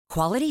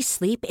Quality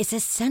sleep is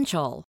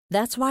essential.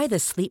 That's why the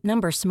Sleep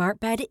Number Smart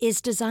Bed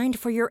is designed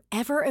for your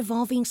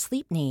ever-evolving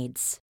sleep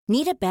needs.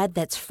 Need a bed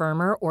that's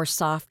firmer or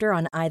softer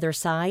on either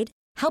side?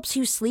 Helps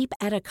you sleep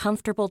at a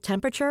comfortable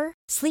temperature?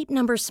 Sleep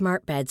Number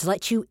Smart Beds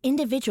let you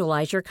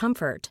individualize your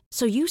comfort,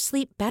 so you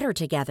sleep better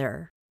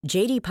together.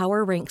 J.D.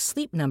 Power ranks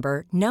Sleep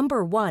Number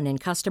number 1 in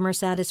customer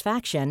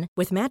satisfaction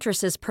with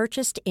mattresses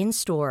purchased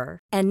in-store.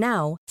 And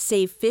now,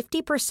 save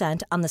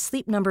 50% on the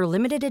Sleep Number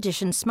Limited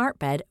Edition Smart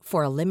Bed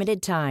for a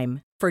limited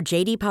time. For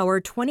J.D. Power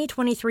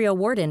 2023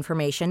 award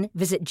information,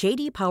 visit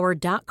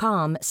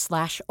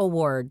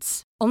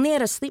jdpower.com/awards. Only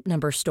at a Sleep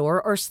Number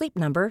store or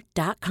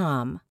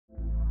sleepnumber.com.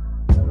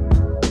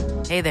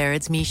 Hey there,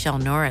 it's Michelle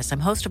Norris.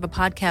 I'm host of a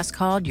podcast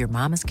called Your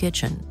Mama's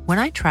Kitchen. When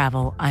I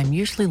travel, I'm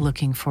usually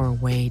looking for a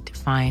way to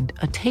find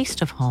a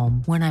taste of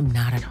home when I'm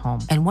not at home.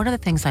 And one of the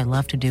things I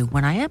love to do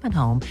when I am at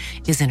home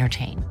is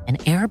entertain. And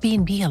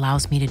Airbnb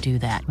allows me to do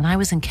that. When I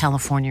was in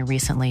California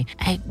recently,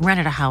 I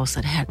rented a house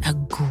that had a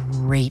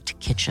great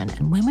kitchen.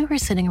 And when we were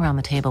sitting around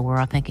the table, we're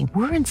all thinking,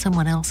 we're in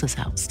someone else's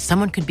house.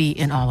 Someone could be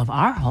in all of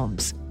our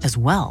homes as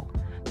well.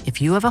 If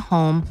you have a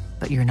home,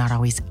 but you're not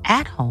always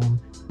at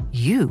home,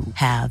 you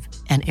have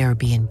an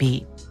Airbnb.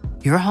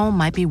 Your home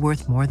might be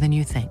worth more than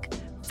you think.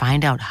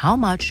 Find out how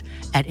much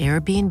at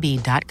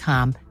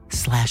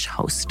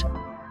airbnb.com/host.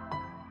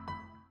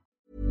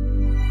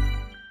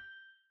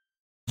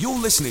 You're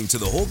listening to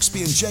the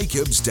Hawksby and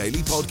Jacobs Daily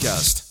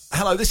Podcast.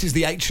 Hello, this is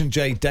the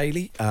H&J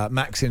Daily.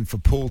 Max in for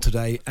Paul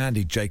today.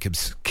 Andy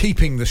Jacobs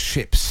keeping the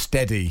ship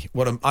steady.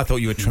 I thought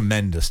you were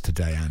tremendous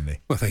today, Andy.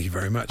 Well, thank you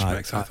very much,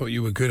 Max. I thought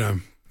you were good.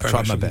 I'm very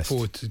tried much my looking best.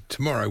 forward to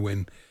tomorrow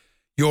when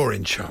you're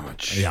in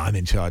charge. Yeah, I'm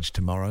in charge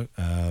tomorrow.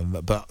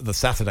 But the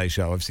Saturday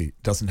show obviously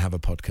doesn't have a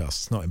podcast.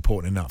 It's not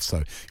important enough,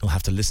 so you'll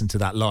have to listen to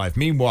that live.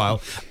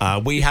 Meanwhile,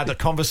 we had a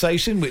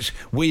conversation which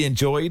we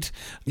enjoyed.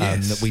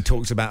 That we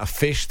talked about a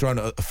fish thrown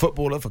at a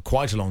footballer for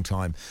quite a long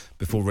time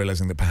before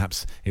realising that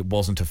perhaps it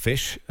wasn't a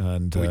fish.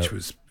 And which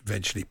was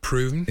eventually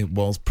proven. It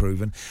was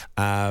proven.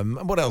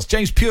 What else?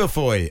 James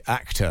Purefoy,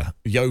 actor,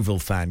 Yeovil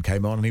fan,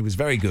 came on and he was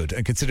very good.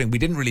 And considering we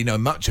didn't really know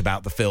much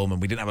about the film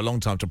and we didn't have a long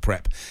time to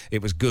prep,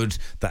 it was good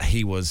that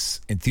he was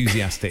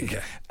enthusiastic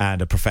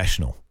and a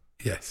professional.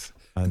 Yes.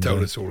 And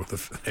told us all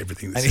of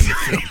everything that's in the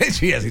film.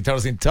 Yes, he told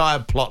us the entire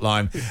plot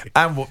line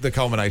and the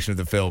culmination of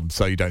the film,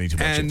 so you don't need to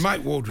watch it. And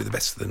Mike Ward with the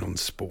best of the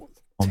non-sport.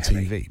 On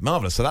TV.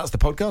 Marvellous. So that's the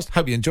podcast.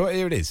 Hope you enjoy it.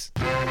 Here it is.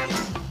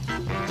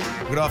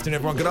 Good afternoon,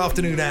 everyone. Good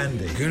afternoon,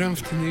 Andy. Good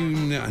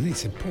afternoon. I need to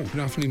say Paul. Good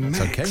afternoon,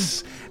 Max. Okay.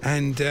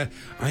 And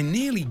I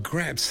nearly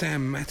grabbed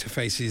Sam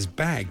Matterface's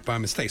bag by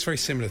mistake. It's very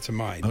similar to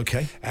mine.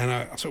 Okay. And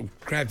I sort of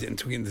grabbed it and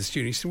took it into the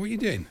studio. He said, "What are you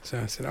doing?" So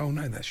I said, "Oh,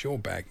 no, that's your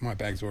bag. My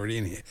bag's already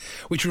in here."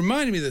 Which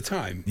reminded me of the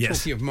time,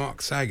 talking of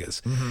Mark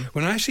Saggers,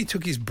 when I actually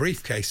took his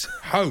briefcase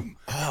home.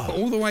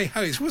 All the way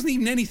home. It wasn't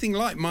even anything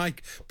like my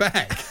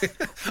bag.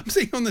 I'm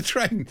sitting on the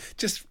train,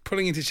 just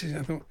pulling into shit.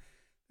 I thought,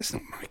 that's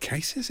not my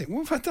case, is it?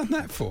 What have I done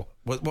that for?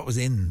 What was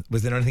in?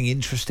 Was there anything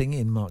interesting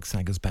in Mark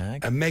Saggers'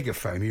 bag? A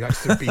megaphone. He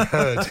likes to be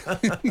heard.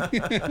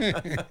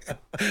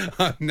 I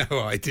have no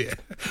idea.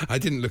 I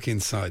didn't look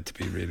inside, to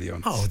be really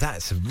honest. Oh,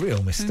 that's a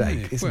real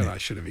mistake, isn't it? Well, I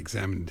should have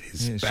examined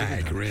his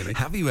bag, really.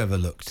 Have you ever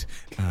looked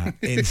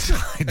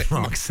inside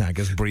Mark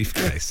Saggers'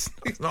 briefcase?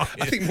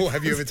 I think more,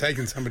 have you ever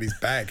taken somebody's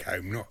bag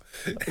home? Not.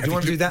 Do you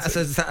want to do that as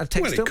a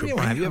text to me?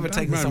 Or have you ever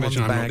taken someone's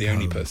bag home? I'm not the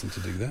only person to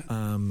do that.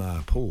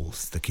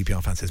 Paul's, the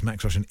QPR fan, says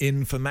Max Rushton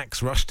in for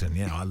Max Rushton.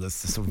 Yeah,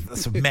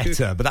 that's a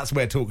meta, but that's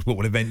where TalkSport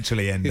will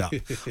eventually end up.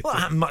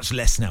 Well, much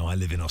less now I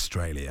live in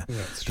Australia.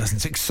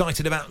 Doesn't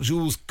excited about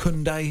Jules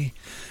Koundé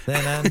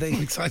then, Andy?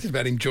 I'm excited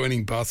about him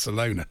joining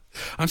Barcelona.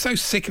 I'm so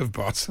sick of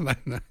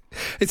Barcelona.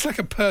 It's like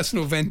a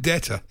personal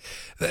vendetta.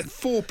 That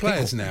 4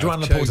 players now.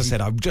 Joanne Laporta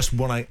said, I want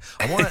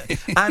to.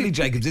 Andy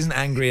Jacobs isn't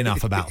angry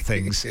enough about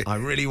things. I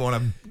really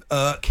want to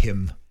irk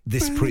him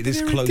this close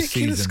ridiculous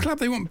season. Club.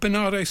 They want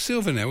Bernardo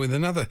Silva now with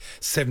another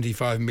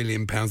 £75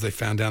 million they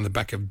found down the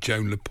back of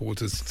Joan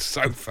Laporta's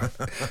sofa.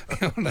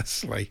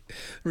 Honestly,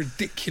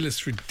 ridiculous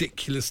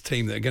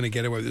team that are going to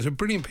get away. There's a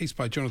brilliant piece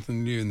by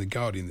Jonathan Liu in The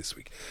Guardian this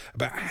week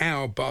about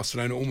how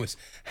Barcelona almost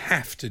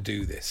have to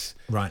do this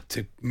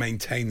to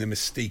maintain the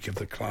mystique of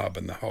the club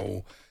and the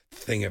whole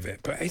thing of it,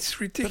 but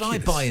it's ridiculous. But I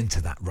buy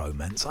into that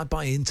romance. I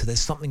buy into there's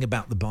something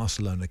about the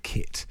Barcelona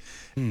kit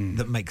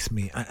that makes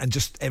me, and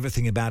just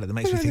everything about it that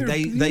makes me think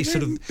they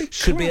sort of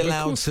should be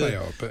allowed to.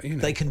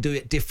 They can do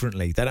it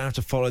differently. They don't have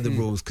to follow the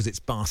rules because it's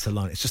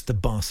Barcelona. It's just the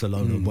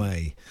Barcelona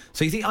way.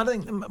 So you think? I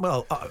think.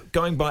 Well,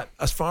 going by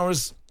as far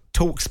as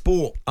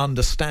TalkSport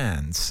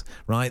understands,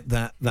 right,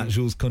 that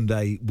Jules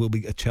Koundé will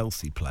be a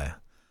Chelsea player.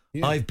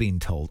 Yeah. I've been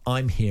told.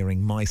 I'm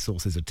hearing my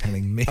sources are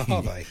telling me.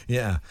 Are they?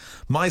 Yeah.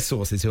 My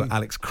sources, who are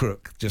Alex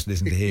Crook, just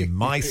listen to him.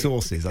 My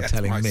sources are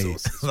telling me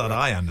sources, that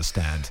I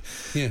understand.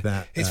 Yeah.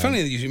 That, It's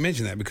funny that you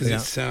mention that because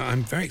it's.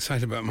 I'm very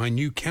excited about my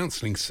new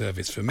counselling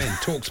service for men.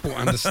 TalkSport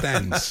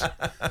Understands.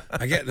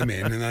 I get them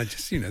in and I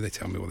just, they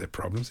tell me all their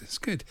problems. It's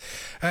good.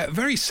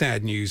 Very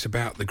sad news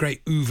about the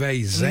great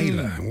Uwe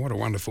Seeler. What a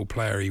wonderful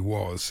player he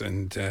was.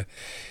 And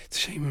it's a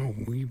shame.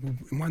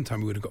 One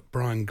time we would have got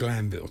Brian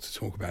Glanville to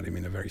talk about him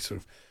in a very sort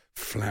of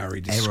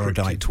flowery,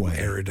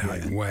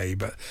 erudite way,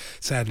 but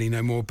sadly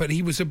no more. But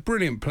he was a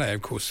brilliant player.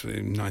 Of course,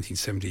 in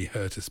 1970 he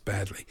hurt us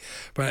badly.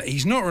 But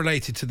he's not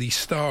related to the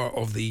star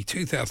of the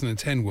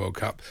 2010 World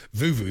Cup,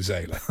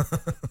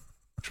 Vuvuzela.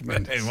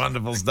 Tremendous.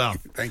 Wonderful stuff.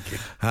 Thank you.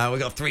 We've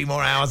got 3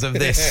 more hours of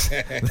this.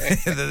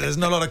 There's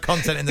not a lot of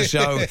content in the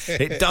show.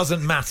 It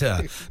doesn't matter,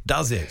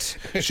 does it?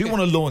 Do you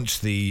want to launch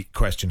the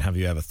question, have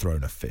you ever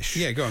thrown a fish?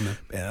 Yeah, go on then.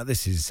 Yeah,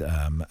 this is,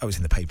 I was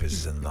in the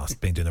papers and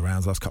been doing the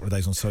rounds last couple of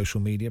days on social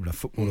media, but a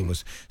footballer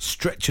was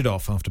stretchered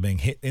off after being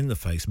hit in the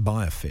face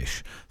by a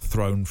fish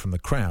thrown from the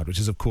crowd, which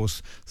is, of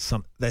course,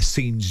 there's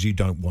scenes you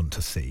don't want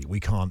to see.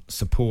 We can't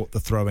support the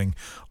throwing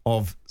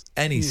of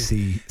any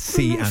sea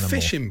animal.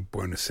 Fish in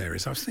Buenos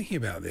Aires. I was thinking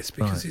about this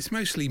because it's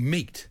mostly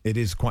meat. It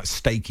is quite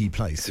steaky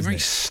place. It's a very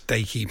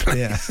steaky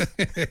place.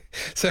 Yeah.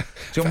 so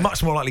you're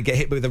much more likely to get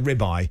hit with a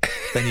ribeye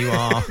than you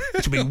are.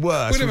 Which would be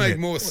worse. Would have made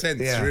more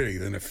sense really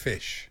than a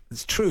fish.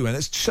 It's true, and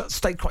it's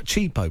steak quite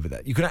cheap over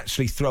there. You could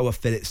actually throw a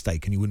fillet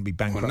steak and you wouldn't be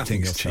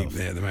bankrupting yourself. Cheap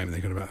there at the moment.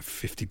 They've got about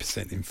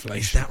 50% inflation.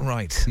 Is that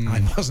right?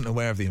 I wasn't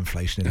aware of the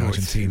inflation in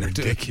Argentina. I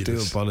do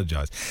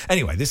apologise.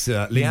 Anyway, this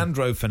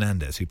Leandro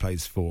Fernandez, who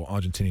plays for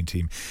Argentinian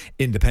team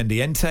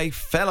Independiente,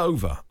 fell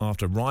over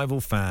after a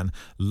rival fan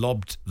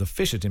lobbed the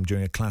fish at him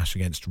during a clash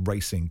against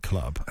Racing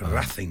Club.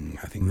 Racing,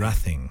 I think.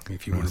 Racing.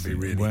 If you want to be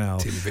really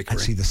Tim Vickery.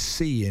 Actually, the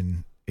C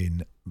in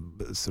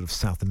sort of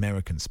South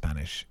American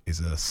Spanish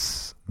is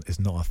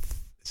not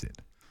is it?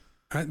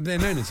 They're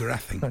known as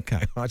Racing.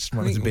 Okay, I just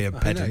wanted to be a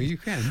pedant. I know, you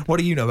can. What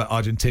do you know about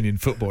Argentinian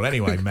football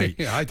anyway, mate?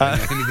 Yeah, I don't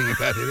know anything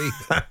about it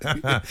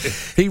either.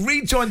 He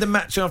rejoined the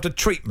match after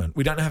treatment.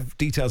 We don't have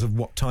details of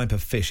what type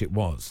of fish it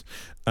was.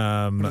 What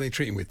are they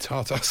treating with?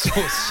 Tartar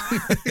sauce?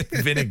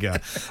 Vinegar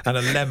and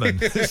a lemon.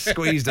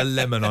 Squeezed a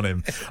lemon on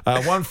him.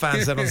 One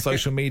fan said on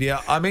social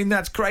media, I mean,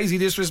 that's crazy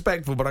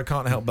disrespectful, but I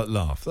can't help but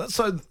laugh.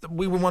 So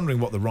we were wondering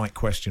what the right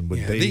question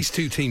would be. These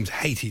two teams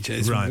hate each other.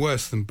 It's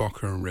worse than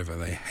Boca and River.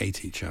 They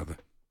hate each other.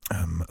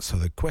 So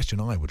the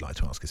question I would like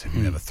to ask is, have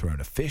you ever thrown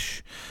a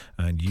fish?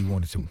 And you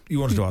wanted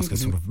to ask a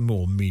sort of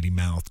more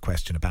mealy-mouthed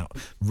question about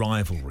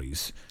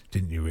rivalries,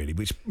 didn't you, really?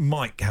 Which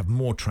might have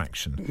more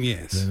traction.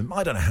 Yes.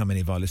 I don't know how many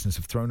of our listeners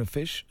have thrown a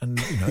fish,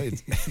 and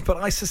but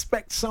I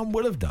suspect some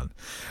will have done.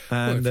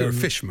 And, if you're a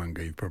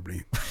fishmonger, you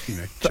probably,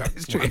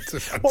 chucked one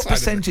what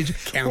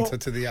percentage counter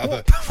to the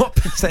other. What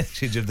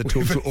percentage of the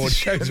talk audience? The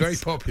show's very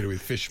popular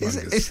with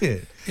fishmongers. Is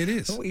it? It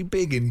is. Are we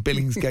big in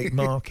Billingsgate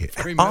Market?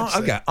 Very much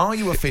so. Okay. Are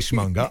you a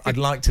fishmonger? I'd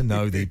like to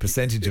know the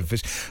percentage of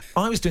fish.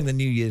 I was doing the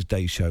New Year's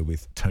Day show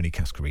with Tony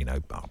Cascarino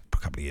a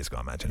couple of years ago,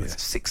 I imagine.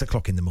 It's 6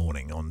 o'clock in the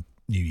morning on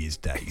New Year's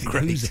Day.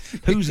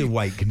 Who's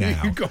awake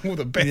now? You got all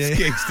the best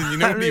gigs than you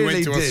normally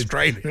went to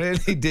Australia.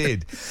 Really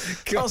did.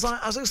 I was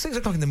like 6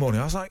 o'clock in the morning.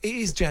 I was like, it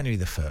is January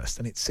the 1st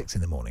and it's 6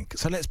 in the morning.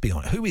 So let's be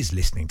honest. Who is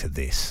listening to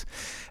this?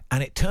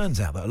 And it turns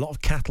out that a lot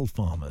of cattle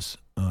farmers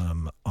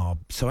are...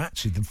 So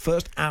actually, the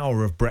first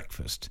hour of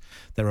breakfast,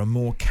 there are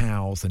more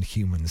cows than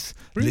humans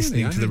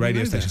listening to the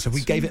radio station. So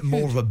we gave it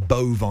more of a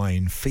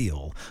bovine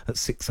feel at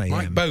 6 a.m.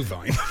 Like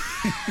bovine.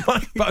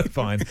 Like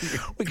bovine.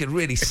 We could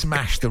really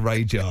smash the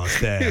radars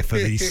there for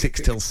the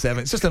 6 till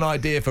 7. It's just an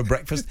idea for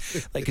breakfast.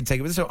 They can take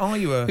it with them. So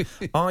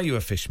are you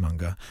a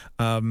fishmonger?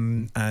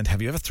 And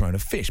have you ever thrown a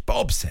fish?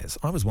 Bob says,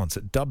 I was once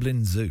at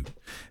Dublin Zoo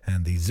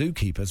and the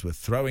zookeepers were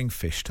throwing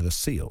fish to the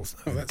seals.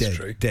 Oh, that's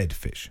true. Dead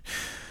fish.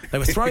 They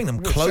were throwing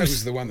them close. So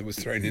was the one that was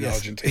thrown in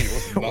Argentina,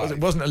 wasn't it? It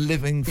wasn't a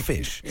living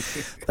fish.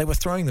 They were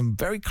throwing them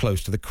very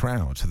close to the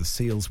crowd, so the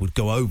seals would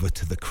go over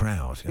to the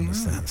crowd and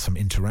understand some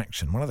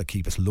interaction. One of the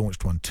keepers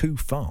launched one too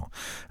far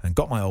and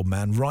got my old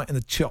man right in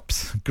the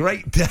chops.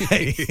 Great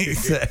day, he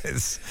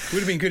says. Would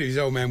have been good if his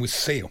old man was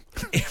Seal.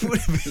 It would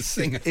have been a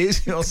singer.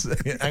 Is your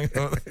hang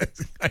on.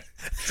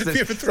 Have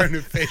you ever thrown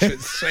a fish at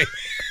sea?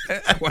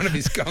 One of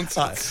his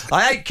concerts.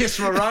 I hate Kiss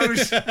from a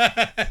Rose.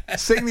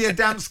 Sing the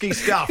Adamski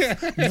stuff.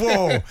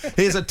 Whoa,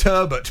 here's a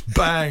turbot.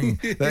 Bang.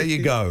 There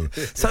you go.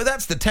 So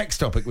that's the text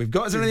topic we've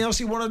got. Is there anything else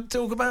you want to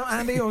talk about,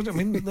 Andy? Or, do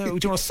you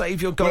want to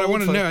save your gold?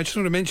 Well, I just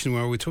want to mention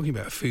while we're talking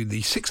about food,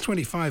 the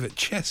 6:25 at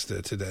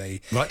Chester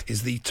today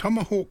is the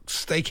Tomahawk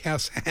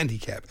Steakhouse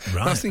Handicap.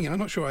 Right. I was thinking, I'm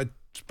not sure I'd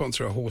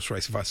sponsor a horse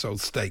race if I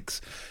sold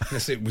steaks,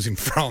 unless it was in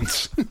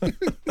France.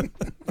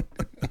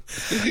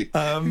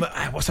 So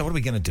what are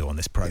we going to do on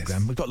this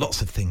programme? We've got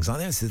lots of things.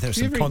 There's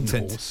some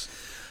content.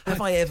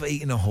 Have I ever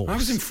eaten a horse? I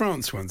was in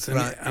France once,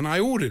 and I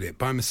ordered it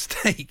by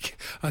mistake.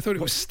 I thought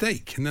it was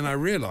steak, and then I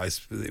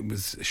realised that it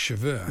was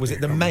cheveux. Was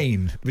it the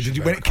mane?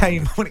 When it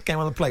came on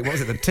the plate, what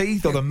was it? The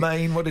teeth or the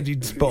mane? What did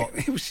you spot?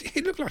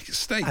 It looked like a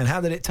steak. And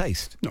how did it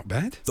taste? Not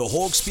bad. The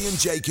Hawksbee and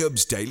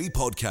Jacobs Daily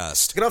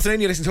Podcast. Good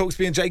afternoon. You're listening to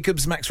Hawksbee and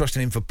Jacobs. Max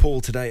Rushton in for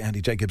Paul today.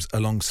 Andy Jacobs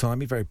alongside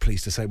me. Very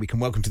pleased to say we can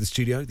welcome to the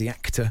studio the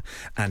actor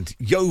and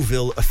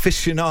Yeovil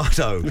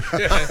aficionado,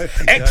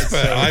 Expert,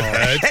 I've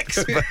heard.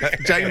 Expert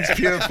James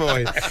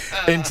Purefoy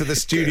into the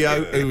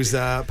studio, who's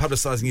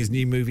publicising his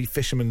new movie,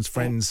 Fisherman's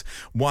Friends,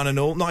 One and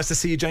All. Nice to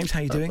see you, James. How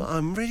are you doing?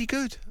 I'm really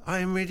good. I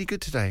am really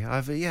good today.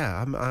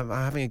 I'm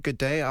having a good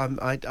day.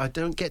 I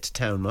don't get to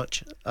town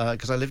much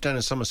because I live down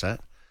in Somerset.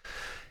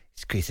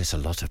 It's great. There's a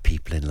lot of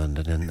people in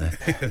London, isn't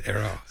there? There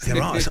are.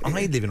 So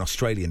I live in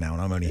Australia now,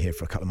 and I'm only here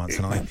for a couple of months,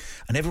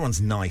 and everyone's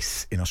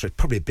nice in Australia.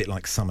 Probably a bit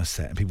like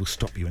Somerset, and people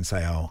stop you and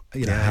say, "Oh,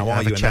 how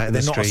are you?" And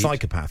they're not a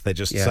psychopath; they're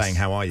just saying,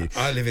 "How are you?"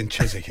 I live in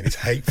Chiswick, and it's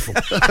hateful.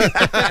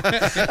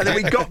 And then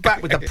we got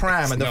back with the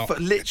pram, and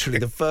literally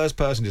the first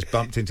person just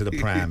bumped into the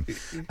pram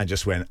and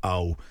just went,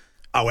 "Oh,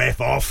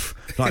 F off!"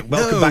 Like,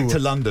 welcome back to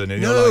London.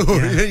 And you're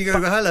like, you go,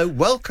 hello,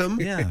 welcome.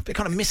 Yeah, but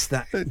kind of miss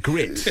that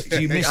grit.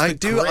 Do you miss I the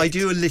do. grit? I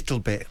do a little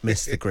bit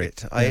miss the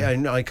grit.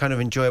 I kind of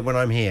enjoy it when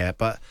I'm here,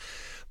 but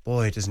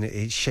boy, doesn't it?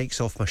 It shakes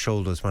off my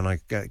shoulders when I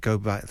go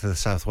back to the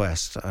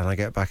southwest and I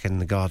get back in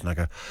the garden. I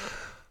go,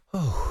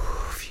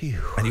 oh,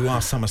 phew. And you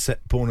are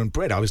Somerset born and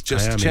bred. I was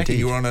just checking. Indeed.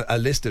 You were on a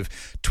list of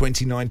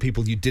 29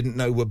 people you didn't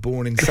know were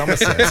born in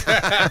Somerset.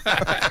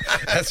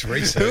 That's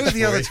research. Who are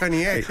the other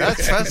 28?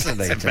 That's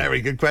fascinating. That's a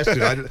very good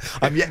question.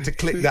 I'm yet to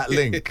click that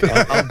link.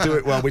 I'll do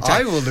it while we chat.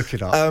 I will look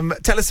it up.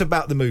 Tell us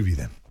about the movie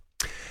then.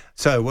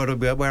 So, where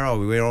are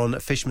we? We're on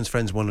Fisherman's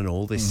Friends, One and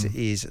All. This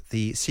is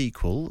the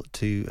sequel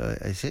to,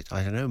 is it?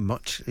 I don't know,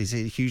 much. Is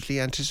it hugely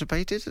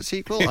anticipated, a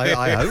sequel?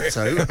 I hope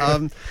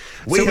so.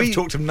 We have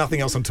talked of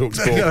nothing else on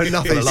TalkSport No,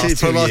 nothing. for the last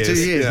 2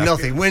 years. Yeah.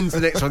 Nothing. When's the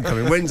next one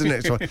coming? When's the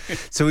next one?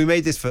 So we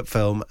made this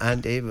film,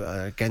 and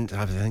again,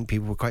 I think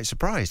people were quite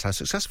surprised how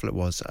successful it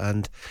was.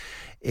 And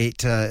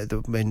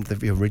when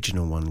the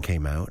original one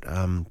came out,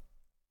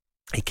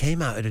 it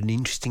came out at an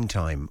interesting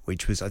time,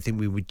 which was, I think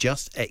we were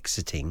just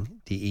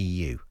exiting the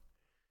EU.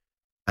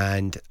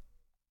 And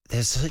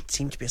there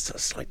seemed to be a sort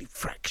of slightly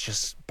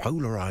fractious,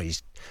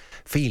 polarised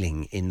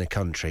feeling in the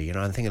country.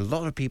 I think a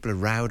lot of people are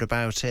rowed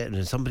about it,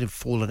 and somebody had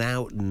fallen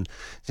out, and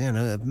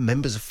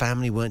members of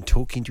family weren't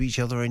talking to each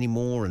other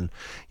anymore. And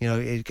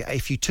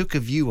if you took a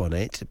view on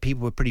it,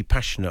 people were pretty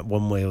passionate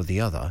one way or the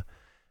other.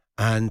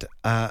 And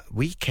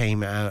we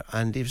came out,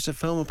 and it was a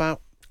film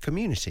about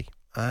community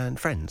and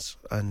friends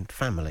and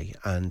family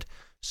and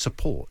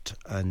support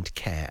and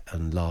care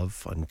and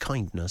love and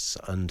kindness.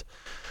 And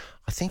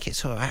I think it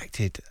sort of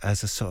acted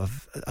as a sort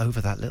of, over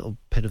that little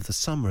bit of the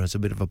summer, as a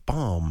bit of a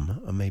balm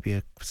and maybe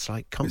a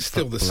slight comfort. It's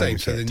still the same,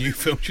 so the new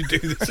film should do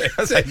the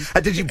same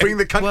thing. Did you bring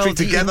the country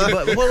together?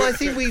 I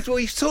think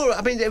we saw it.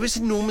 I mean, it was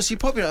enormously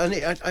popular,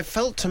 and I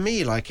felt to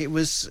me like it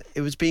was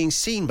being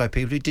seen by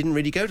people who didn't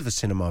really go to the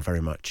cinema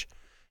very much.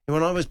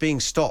 When I was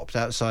being stopped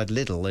outside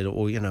Lidl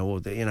or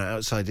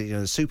outside the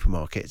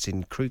supermarkets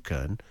in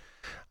Crewkerne,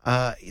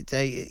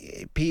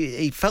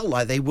 it felt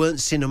like they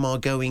weren't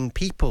cinema-going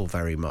people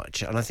very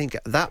much, and I think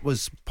that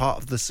was part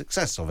of the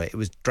success of it. It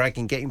was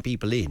getting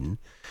people in,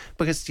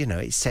 because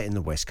it's set in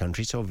the West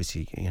Country. So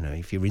obviously,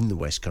 if you're in the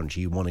West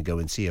Country, you want to go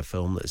and see a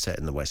film that's set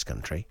in the West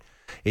Country.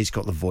 It's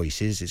got the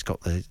voices, it's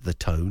got the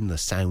tone, the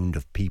sound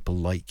of people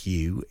like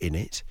you in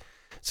it.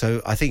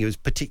 So I think it was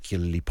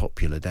particularly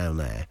popular down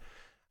there.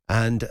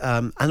 And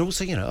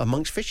also,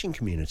 amongst fishing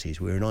communities,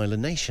 we're an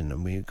island nation,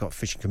 and we've got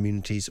fishing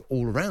communities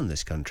all around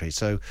this country.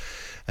 So,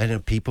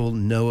 people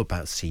know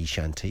about sea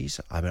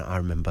shanties. I mean, I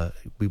remember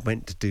we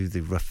went to do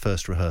the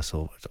first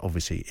rehearsal,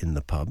 obviously in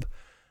the pub,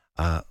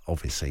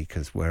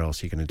 because where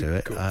else are you going to do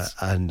it?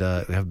 And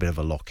we have a bit of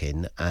a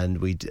lock-in, and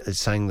we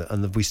sang,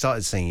 and we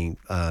started singing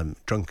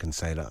 "Drunken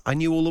Sailor." I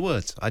knew all the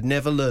words. I'd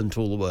never learned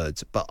all the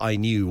words, but I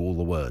knew all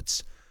the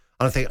words.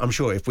 I'm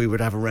sure if we would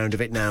have a round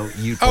of it now,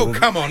 you'd probably... Oh,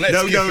 come on,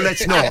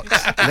 let's not.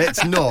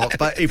 Let's not.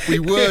 But if we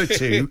were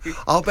to,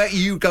 I'll bet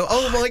you'd go,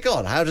 oh, my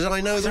God, how did I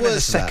know the words?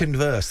 The second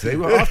verse.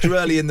 After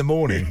early in the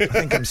morning, I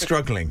think I'm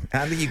struggling.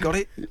 Andy, you got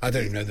it? I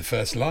don't even know the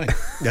first line.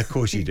 Yeah, of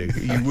course you do.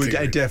 You would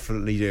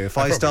definitely do. If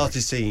I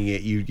started singing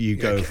it, you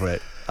go for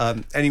it.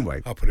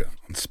 Anyway. I'll put it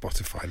on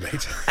Spotify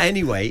later.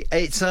 Anyway,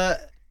 it's... and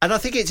I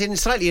think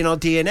it's slightly in our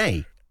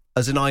DNA.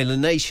 As an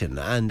island nation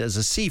and as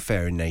a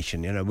seafaring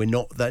nation, we're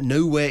not that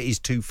nowhere is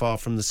too far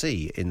from the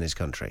sea in this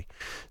country.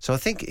 So I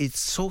think it's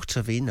sort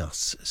of in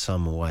us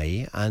some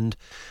way, and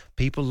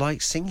people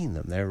like singing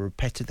them. They're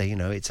repetitive.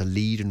 It's a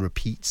lead and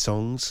repeat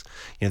songs.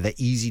 They're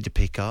easy to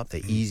pick up.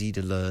 They're easy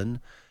to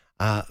learn.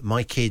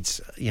 My kids,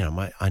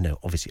 I know,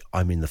 obviously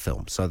I'm in the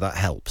film, so that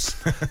helps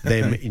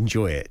them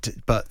enjoy it.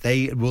 But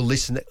they will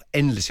listen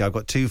endlessly. I've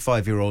got 2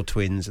 5-year-old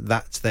twins.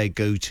 That's their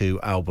go-to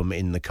album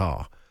in the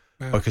car.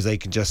 because they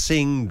can just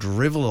sing,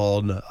 drivel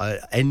on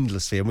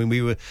endlessly. I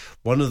mean,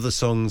 one of the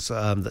songs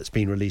that's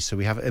been released, so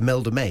we have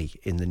Imelda May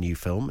in the new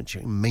film, and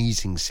she's an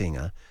amazing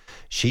singer.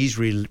 She's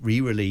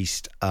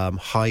re-released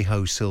Hi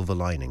Ho Silver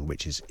Lining,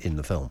 which is in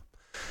the film.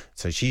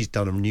 So she's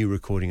done a new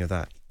recording of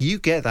that. You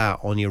get that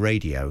on your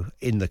radio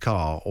in the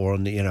car, or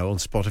on on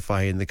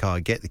Spotify in the car.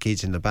 Get the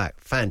kids in the back.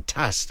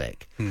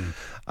 Fantastic.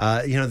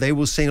 They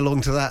will sing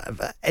along to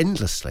that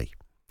endlessly.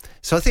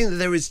 So I think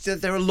that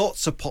there are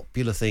lots of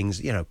popular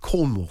things.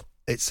 Cornwall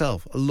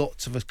itself.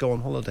 Lots of us go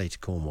on holiday to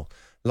Cornwall.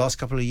 The last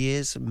couple of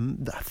years,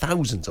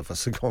 thousands of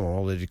us have gone on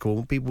holiday to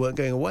Cornwall. People weren't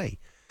going away.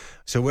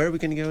 So where are we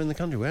going to go in the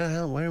country? Where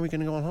are we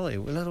going to go on holiday?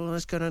 Well,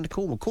 let's go down to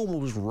Cornwall. Cornwall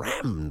was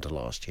rammed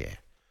last year.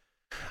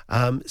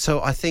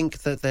 So I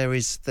think that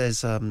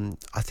there's a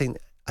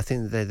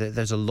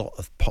lot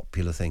of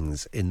popular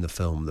things in the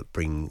film that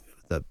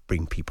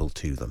bring people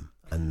to them,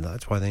 and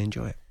that's why they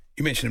enjoy it.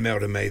 You mentioned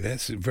Imelda May there.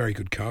 It's a very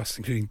good cast,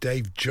 including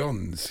Dave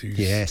Johns, who's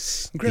the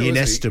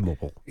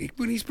inestimable.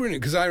 He's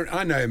brilliant, because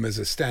I know him as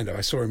a stand-up.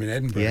 I saw him in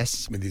Edinburgh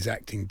with his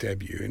acting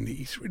debut, and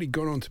he's really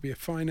gone on to be a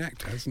fine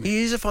actor, hasn't he?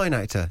 He is a fine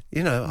actor.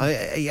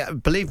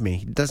 Believe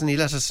me, doesn't he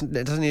let us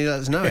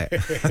know it?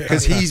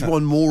 Because he's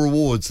won more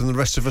awards than the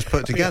rest of us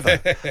put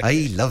together.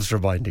 He loves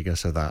reminding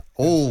us of that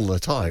all the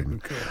time,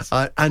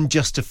 and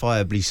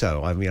justifiably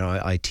so. I mean,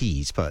 I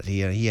tease, but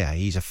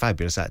he's a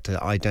fabulous actor.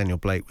 Daniel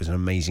Blake was an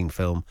amazing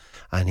film,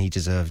 and he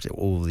deserved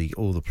all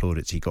the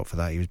plaudits he got for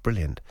that. He was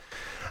brilliant.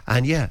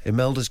 And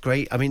Imelda's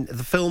great. I mean,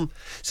 the film,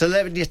 so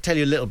let me just tell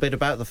you a little bit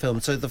about the film.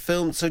 So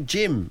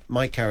Jim,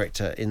 my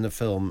character in the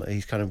film,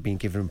 he's kind of been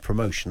given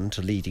promotion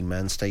to leading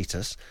man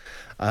status,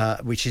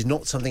 which is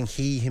not something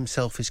he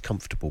himself is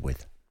comfortable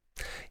with.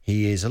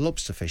 He is a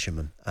lobster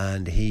fisherman,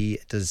 and he's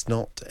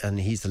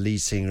the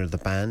lead singer of the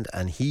band,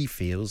 and he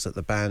feels that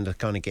the band are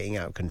kind of getting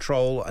out of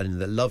control,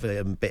 and they love it,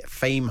 a bit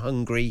fame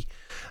hungry,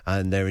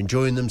 and they're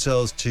enjoying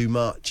themselves too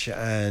much,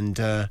 and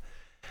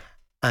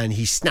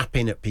he's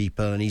snapping at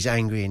people, and he's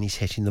angry, and he's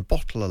hitting the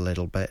bottle a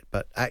little bit.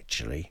 But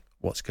actually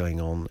what's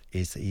going on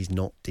is that he's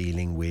not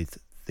dealing with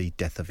the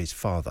death of his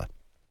father,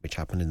 which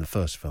happened in the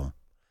first film,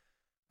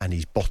 and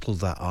he's bottled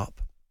that up,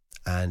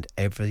 and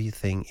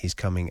everything is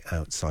coming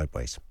out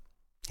sideways.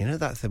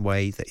 That's the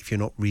way that if you're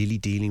not really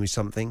dealing with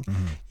something,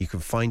 you can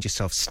find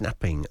yourself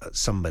snapping at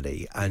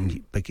somebody,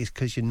 and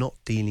because you're not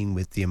dealing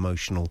with the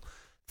emotional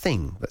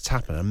thing that's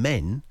happened. And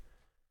men,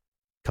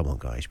 come on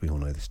guys, we all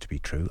know this to be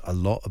true, a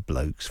lot of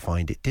blokes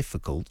find it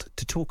difficult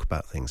to talk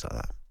about things like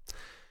that.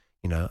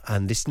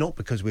 And it's not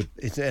because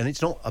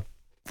it's not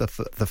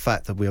the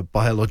fact that we're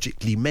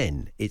biologically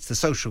men, it's the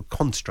social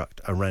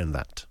construct around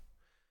that,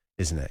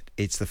 isn't it?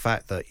 It's the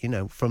fact that,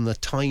 from the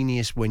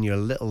tiniest, when you're a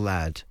little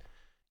lad,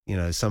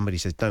 somebody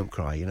says, don't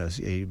cry,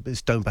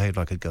 don't behave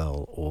like a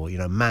girl, or,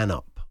 man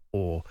up,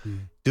 or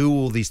do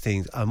all these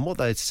things. And what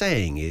they're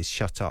saying is,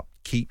 shut up,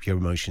 keep your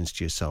emotions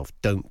to yourself,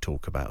 don't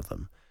talk about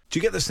them. Do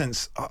you get the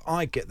sense,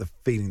 I get the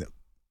feeling that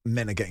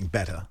men are getting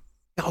better?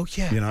 Oh,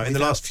 yeah. In the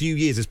last few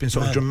years, there's been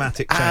sort of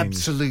dramatic change.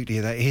 Absolutely,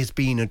 there has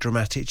been a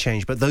dramatic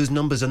change, but those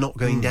numbers are not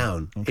going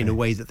down in a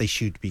way that they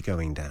should be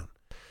going down.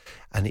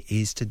 And it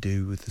is to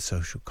do with the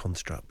social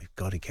construct. We've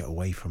got to get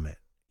away from it.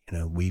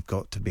 We've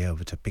got to be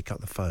able to pick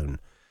up the phone,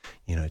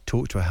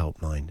 talk to a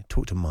helpline,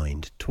 talk to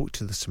Mind, talk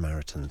to the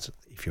Samaritans.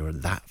 If you're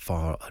that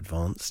far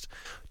advanced,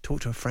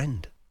 talk to a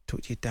friend,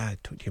 talk to your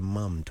dad, talk to your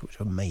mum, talk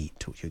to a mate,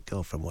 talk to your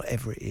girlfriend,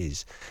 whatever it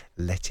is,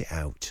 let it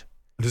out.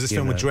 Does this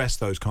film address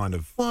those kind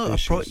of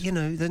issues?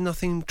 There's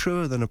nothing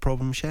truer than a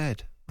problem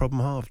shared,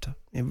 problem halved.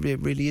 It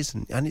really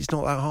isn't. And it's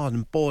not that hard.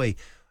 And boy,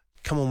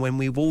 come on, when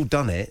we've all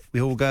done it, we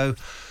all go,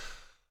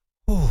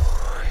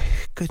 oh,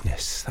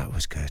 goodness, that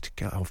was good.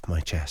 Get off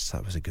my chest.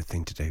 That was a good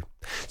thing to do.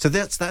 So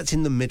that's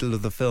in the middle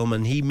of the film,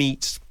 and he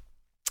meets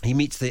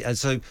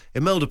so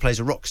Imelda plays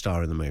a rock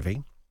star in the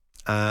movie,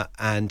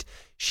 and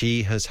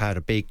she has had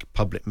a big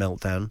public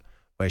meltdown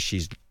where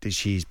she's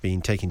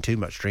been taking too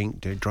much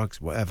drink, doing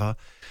drugs, whatever.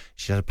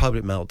 She had a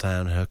public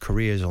meltdown. Her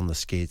career's on the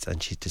skids,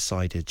 and she's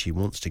decided she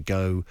wants to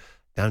go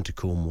down to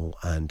Cornwall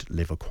and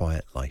live a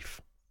quiet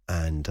life.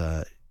 And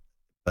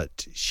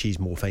but she's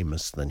more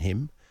famous than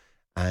him.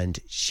 And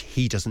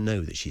he doesn't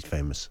know that she's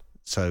famous.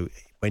 So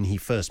when he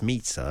first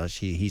meets her,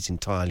 he's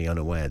entirely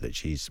unaware that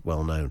she's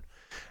well known.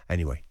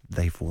 Anyway,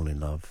 they fall in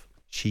love.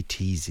 She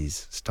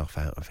teases stuff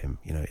out of him,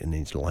 and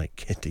it's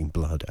like getting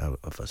blood out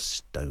of a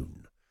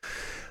stone.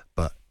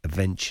 But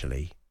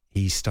eventually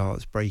he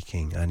starts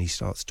breaking and he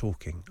starts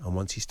talking. And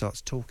once he starts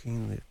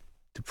talking, the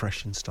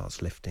depression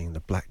starts lifting.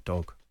 The black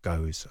dog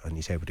goes, and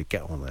he's able to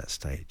get on that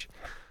stage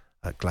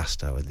at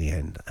Glasgow at the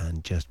end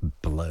and just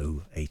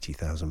blow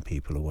 80,000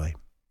 people away.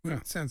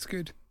 Well, sounds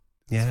good.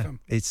 Yeah,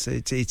 it's and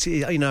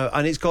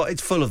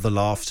it's full of the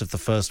laughs of the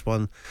first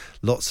one.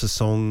 Lots of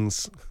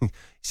songs.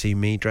 See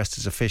me dressed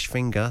as a fish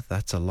finger.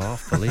 That's a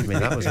laugh. Believe me,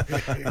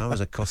 that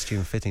was a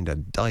costume fitting to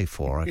die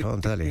for. I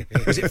can't tell you.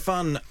 Was it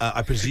fun?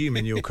 I presume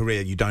in your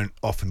career you don't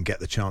often get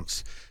the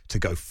chance to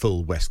go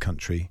full West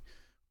Country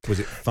Was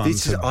it fun?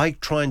 I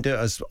try and do it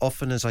as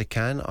often as I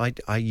can.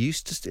 I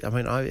used to.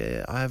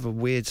 I have a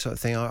weird sort of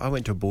thing. I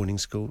went to a boarding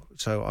school,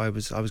 so I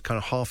was kind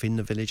of half in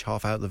the village,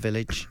 half out of the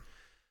village.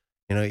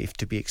 If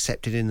to be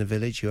accepted in the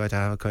village, you had to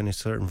have a kind of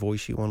certain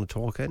voice you want to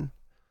talk in.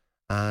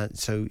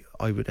 So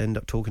I would end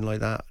up talking like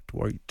that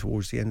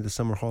towards the end of the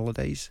summer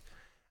holidays.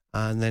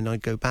 And then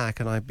I'd go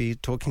back and I'd be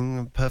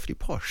talking perfectly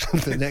posh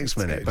the next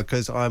minute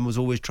because I was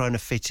always trying to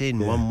fit in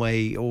one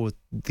way or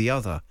the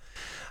other.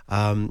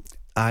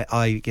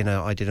 I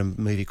did a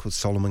movie called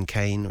Solomon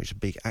Kane, which is a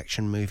big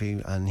action movie,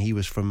 and he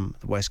was from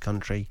the West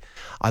Country.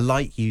 I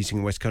like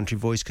using West Country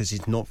voice because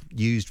it's not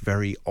used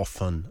very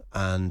often,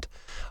 and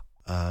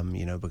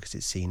because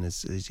it's seen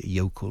as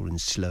yokel and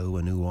slow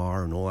and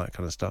ooh-ah and all that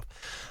kind of stuff.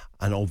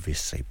 And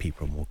obviously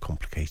people are more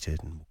complicated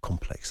and more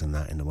complex than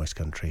that in the West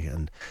Country,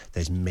 and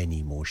there's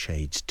many more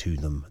shades to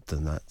them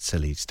than that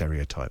silly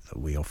stereotype that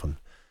we often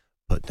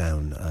put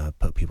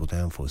people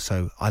down for.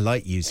 So I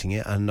like using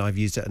it, and I've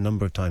used it a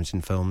number of times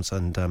in films,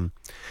 and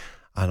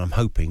I'm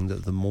hoping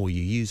that the more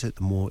you use it,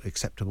 the more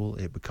acceptable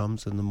it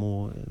becomes, and the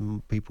more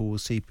people will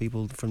see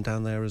people from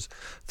down there as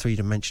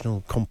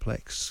three-dimensional,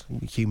 complex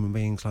human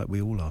beings like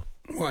we all are.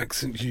 What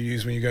accent do you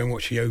use when you go and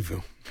watch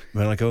Yeovil?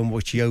 When I go and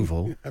watch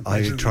Yeovil,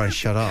 I try and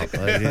shut up.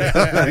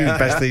 The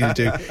best thing to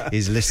do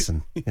is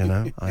listen.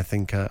 I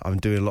think I'm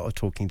doing a lot of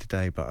talking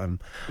today, but I'm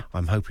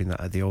hoping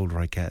that the older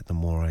I get, the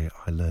more I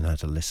learn how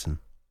to listen.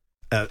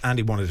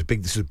 Andy wanted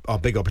this is our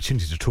big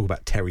opportunity to talk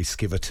about Terry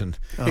Skiverton.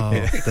 Oh,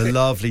 the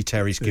lovely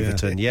Terry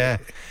Skiverton, yeah.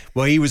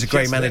 Well, he was a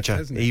great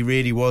manager. He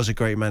really was a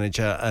great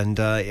manager, and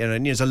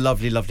and he was a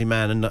lovely, lovely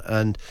man.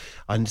 And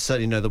I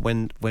certainly know that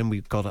when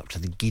we got up to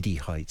the giddy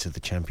heights of the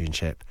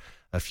Championship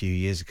a few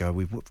years ago,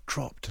 we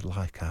dropped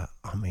like a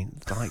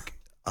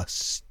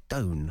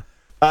stone.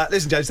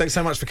 Listen, James, thanks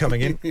so much for coming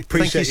in.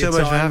 Appreciate Thank you so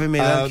much for having me.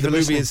 The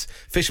movie is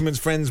Fisherman's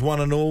Friends,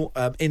 One and All,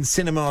 in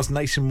cinemas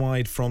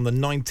nationwide from the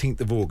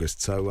 19th of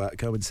August. So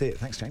go and see it.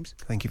 Thanks, James.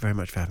 Thank you very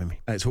much for having me.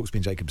 It's Hawksby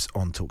and Jacobs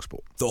on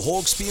TalkSport. The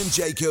Hawksby and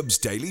Jacobs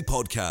Daily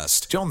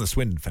Podcast. John the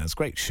Swindon fans,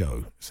 great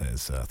show,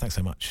 says, thanks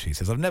so much. He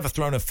says, I've never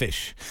thrown a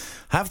fish.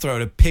 Have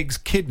thrown a pig's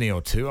kidney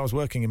or two. I was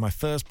working in my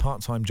first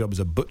part-time job as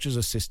a butcher's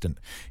assistant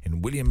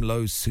in William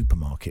Lowe's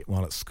supermarket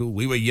while at school.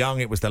 We were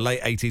young. It was the late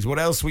 80s. What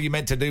else were you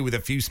meant to do with a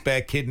few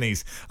spare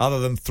kidneys other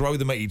than throw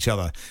them at each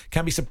other?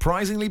 Can be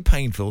surprisingly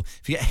painful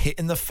if you get hit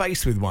in the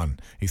face with one,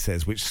 he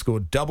says, which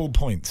scored double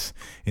points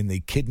in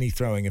the kidney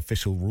throwing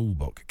official rule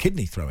book.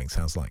 Kidney throwing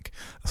sounds like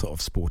a sort of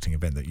sporting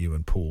event that you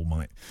and Paul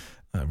might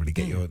really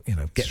get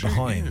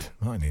behind,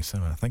 mightn't you? So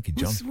thank you,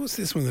 John. What's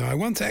this one though? I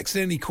once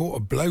accidentally caught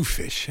a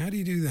blowfish. How do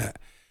you do that?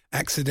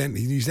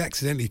 Accidentally, used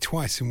accidentally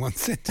twice in one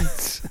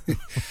sentence.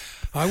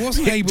 I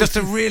wasn't able just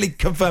to really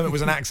confirm it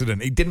was an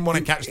accident. He didn't want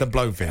to catch the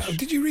blowfish.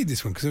 Did you read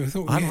this one? Because I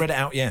thought I haven't read it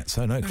out yet,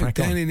 so no. Crack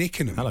Dan on. in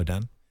Ickenham. Hello,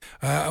 Dan.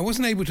 I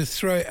wasn't able to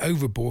throw it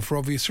overboard for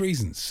obvious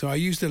reasons, so I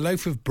used a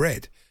loaf of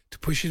bread to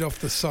push it off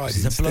the side.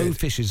 The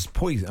blowfish is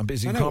poison.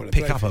 You can't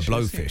pick up a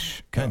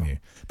blowfish, can you?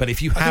 But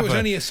if you have, there was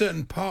only a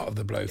certain part of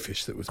the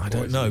blowfish that was poison. I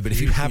don't know, but if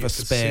you have a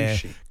spare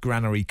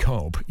granary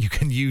cob, you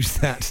can use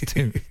that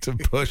to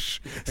push.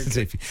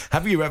 Okay.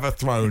 Have you ever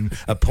thrown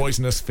a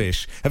poisonous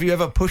fish? Have you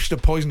ever pushed a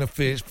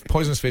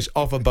poisonous fish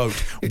off a boat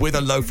with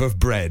a loaf of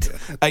bread?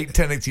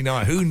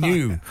 81089. Who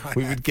knew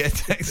we would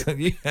get?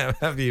 You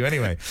have you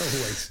anyway?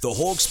 Always. The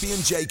Hawksby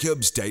and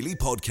Jacobs Daily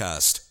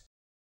Podcast.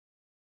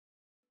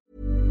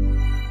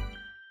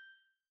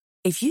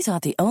 If you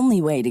thought the only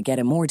way to get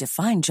a more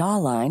defined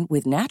jawline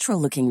with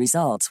natural-looking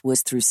results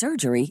was through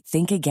surgery,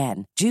 think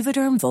again.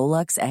 Juvederm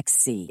Volux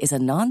XC is a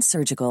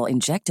non-surgical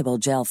injectable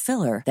gel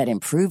filler that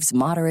improves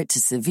moderate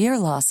to severe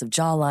loss of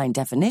jawline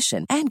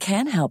definition and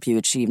can help you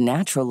achieve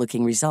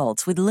natural-looking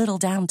results with little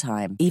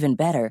downtime. Even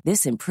better,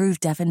 this improved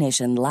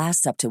definition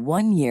lasts up to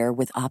 1 year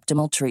with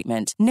optimal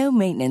treatment. No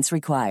maintenance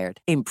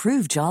required.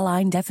 Improve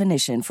jawline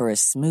definition for a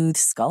smooth,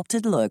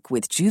 sculpted look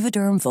with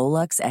Juvederm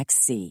Volux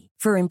XC.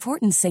 For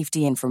important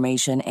safety information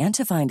and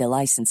to find a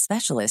licensed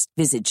specialist,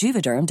 visit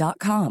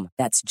Juvederm.com.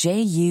 That's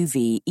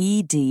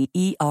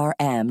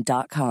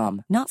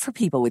Juvederm.com. Not for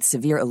people with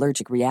severe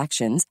allergic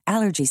reactions,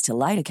 allergies to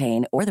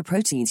lidocaine, or the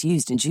proteins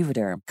used in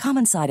Juvederm.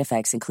 Common side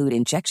effects include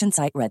injection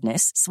site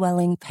redness,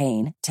 swelling,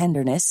 pain,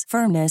 tenderness,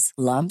 firmness,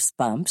 lumps,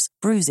 bumps,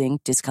 bruising,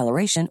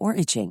 discoloration, or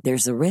itching.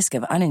 There's a risk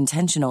of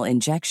unintentional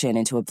injection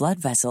into a blood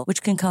vessel,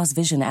 which can cause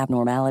vision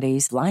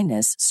abnormalities,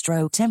 blindness,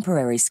 stroke,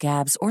 temporary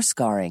scabs, or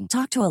scarring.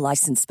 Talk to a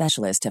licensed specialist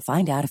to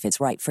find out if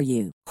it's right for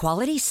you.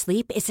 Quality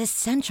sleep is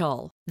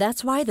essential.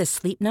 That's why the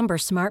Sleep Number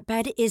Smart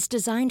Bed is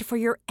designed for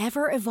your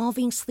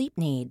ever-evolving sleep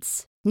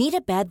needs. Need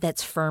a bed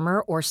that's firmer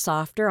or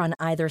softer on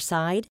either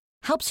side?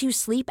 Helps you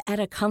sleep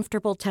at a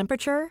comfortable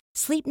temperature?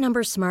 Sleep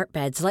Number Smart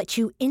Beds let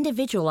you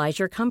individualize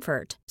your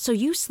comfort, so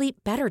you sleep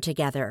better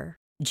together.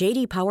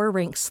 J.D. Power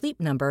ranks Sleep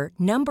Number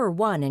number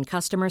 1 in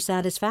customer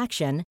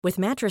satisfaction with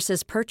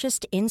mattresses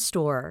purchased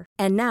in-store.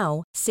 And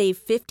now, save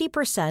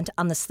 50%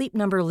 on the Sleep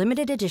Number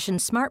Limited Edition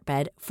Smart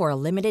Bed for a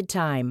limited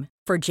time.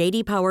 For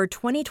J.D. Power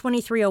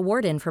 2023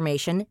 award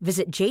information,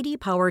 visit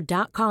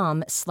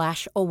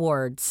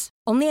jdpower.com/awards.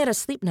 Only at a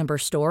Sleep Number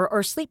store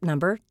or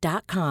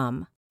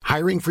sleepnumber.com.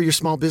 Hiring for your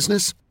small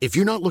business? If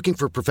you're not looking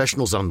for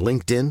professionals on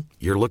LinkedIn,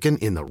 you're looking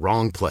in the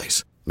wrong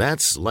place.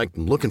 That's like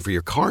looking for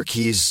your car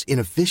keys in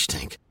a fish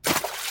tank.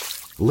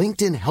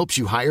 LinkedIn helps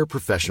you hire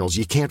professionals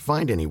you can't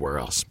find anywhere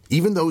else,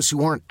 even those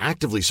who aren't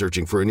actively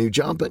searching for a new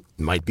job but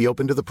might be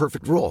open to the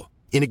perfect role.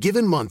 In a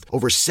given month,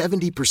 over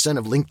 70%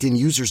 of LinkedIn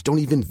users don't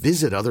even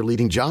visit other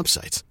leading job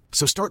sites.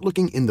 So start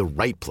looking in the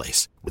right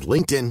place. With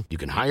LinkedIn, you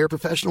can hire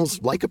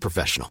professionals like a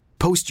professional.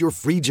 Post your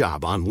free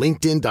job on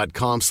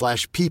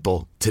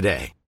linkedin.com/people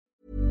today.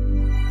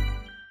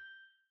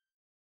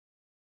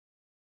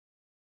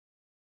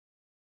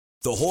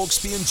 The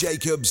Hawksby and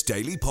Jacobs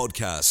Daily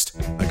Podcast.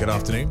 Good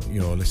afternoon.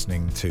 You're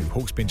listening to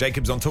Hawksby and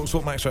Jacobs on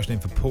TalkSport. Max Rushton in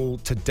for Paul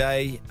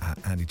today.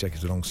 Andy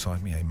Jacobs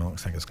alongside me. Mark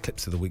Saggers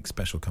Clips of the Week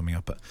special coming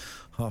up at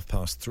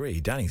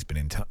 3:30. Danny's been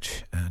in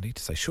touch, Andy,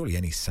 to say surely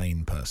any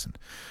sane person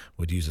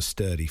would use a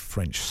sturdy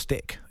French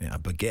stick, a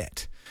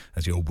baguette,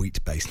 as your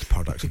wheat-based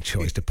product of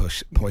choice to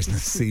push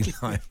poisonous sea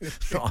lion,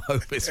 not a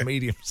hopeless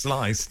medium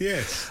slice,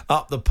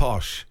 up the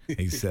posh,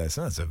 he says.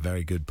 That's a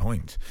very good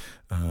point.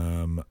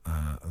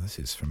 This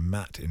is from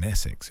Matt in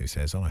Essex, who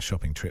says, on a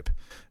shopping trip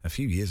a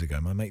few years ago,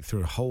 my mate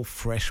threw a whole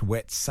fresh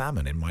wet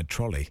salmon in my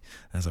trolley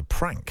as a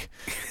prank.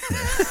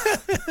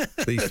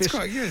 That's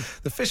quite good.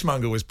 The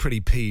fishmonger was pretty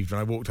peeved when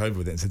I walked over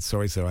with it and said,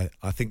 sorry, sir,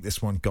 I think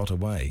this one got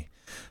away.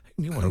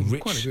 You want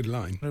quite a good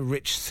line. A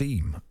rich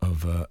theme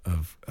of we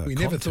content.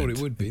 never thought it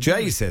would be.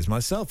 Jay says,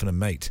 myself and a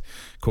mate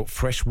caught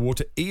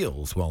freshwater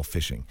eels while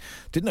fishing.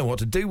 Didn't know what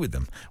to do with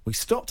them. We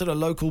stopped at a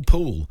local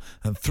pool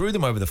and threw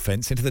them over the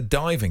fence into the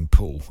diving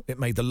pool. It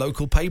made the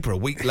local paper a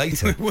week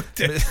later.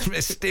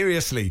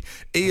 Mysteriously,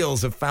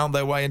 eels have found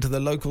their way into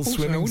the local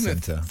swimming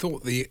centre. I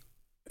thought the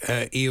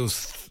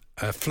eels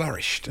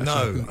flourished.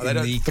 No, they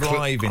don't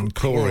thrive in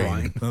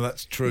chlorine. No,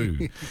 that's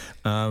true.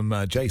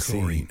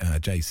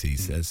 JC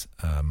says,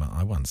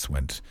 I once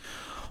went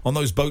on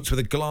those boats with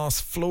a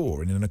glass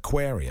floor in an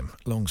aquarium.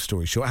 Long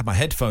story short, I had my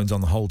headphones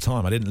on the whole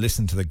time. I didn't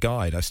listen to the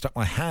guide. I stuck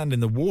my hand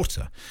in the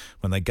water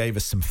when they gave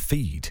us some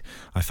feed.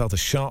 I felt a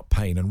sharp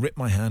pain and ripped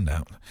my hand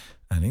out.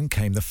 And in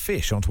came the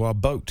fish onto our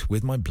boat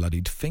with my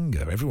bloodied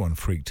finger. Everyone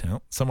freaked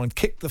out. Someone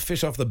kicked the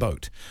fish off the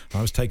boat.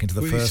 I was taken to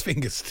the first... his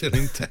finger still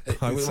intact?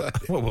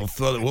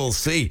 We'll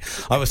see.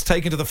 I was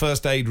taken to the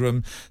first aid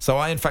room. So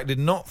I, in fact, did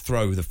not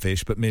throw the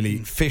fish, but merely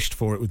fished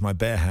for it with my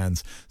bare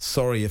hands.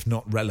 Sorry if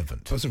not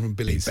relevant. It wasn't from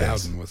Billy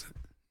Bowden, was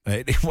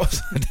it?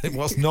 It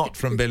was not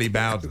from Billy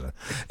Bowden.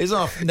 Is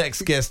our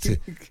next guest?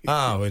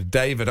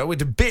 David. We're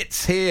to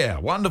bits here.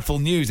 Wonderful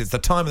news. It's the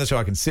time of the show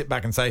I can sit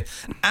back and say,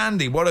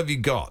 Andy, what have you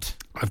got?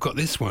 I've got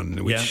this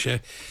one, which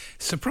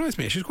surprised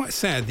me. She's quite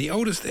sad. The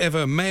oldest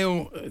ever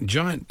male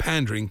giant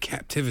panda in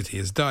captivity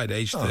has died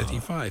aged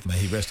 35. May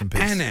he rest in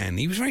peace. Annan.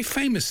 He was very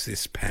famous,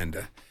 this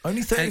panda.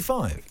 Only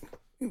 35?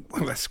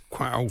 Well, that's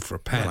quite old for a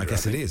panda. Well, I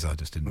guess it is. I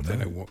just didn't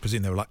know. I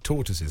presume they were like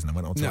tortoises and they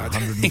went on to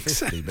 150,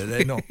 exactly. But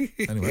they're not.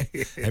 Anyway,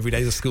 every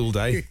day's a school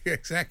day.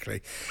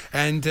 Exactly.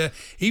 And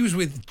he was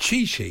with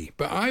Chi-Chi,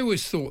 but I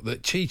always thought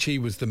that Chi-Chi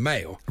was the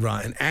male.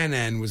 Right. And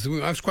Annan was the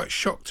woman. I was quite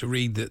shocked to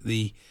read that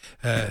the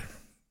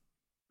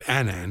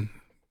Annan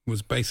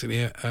was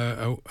basically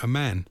a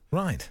man.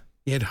 Right.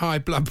 He had high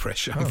blood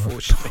pressure,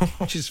 unfortunately,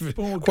 which is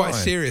quite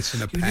serious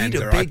in a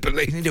panda, I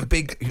believe. You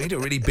need a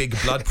really big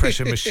blood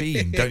pressure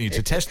machine, don't you,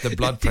 to test the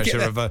blood pressure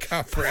of a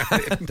cuff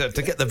around him.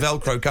 to get the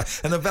Velcro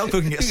cuff, and the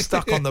Velcro can get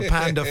stuck on the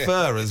panda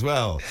fur as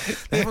well.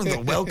 Everyone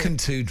thought, welcome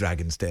to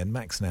Dragon's Den.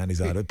 Max and Andy's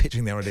idea,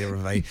 pitching the idea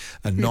of a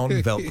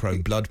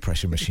non-Velcro blood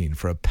pressure machine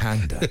for a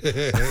panda.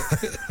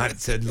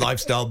 It's a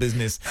lifestyle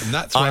business, and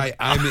that's why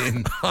I'm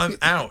in. I'm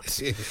out.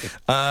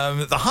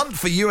 The hunt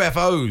for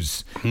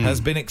UFOs has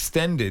been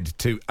extended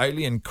to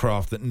alien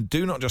craft that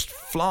do not just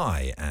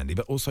fly, Andy,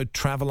 but also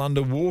travel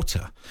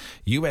underwater.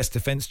 US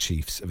defense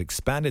chiefs have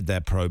expanded their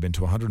probe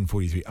into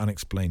 143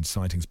 unexplained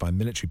sightings by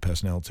military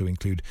personnel to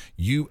include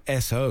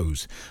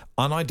USOs,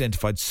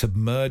 unidentified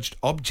submerged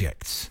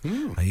objects.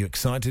 Are you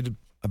excited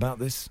about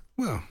this?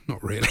 Well,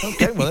 not really.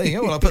 Okay, well, there you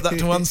go. Well, I'll put that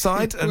to one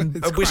side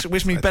and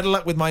wish me better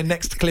luck with my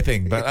next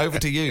clipping, but over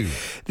to you.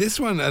 This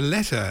one, a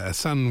letter, a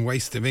sun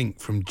waste of ink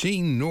from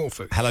Jean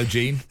Norfolk. Hello,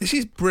 Jean. This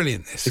is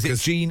brilliant. Is it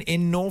Jean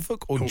in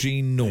Norfolk or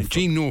Jean Norfolk?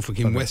 Jean Norfolk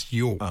in West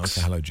Yorks. Oh,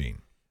 okay. Hello, Jean.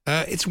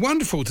 It's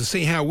wonderful to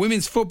see how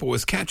women's football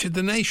has captured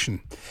the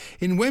nation.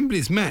 In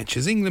Wembley's match,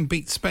 as England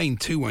beat Spain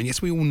 2-1,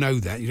 yes, we all know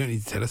that, you don't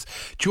need to tell us,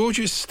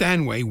 Georgia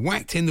Stanway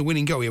whacked in the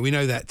winning goal, yeah, we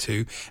know that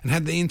too, and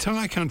had the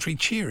entire country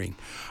cheering.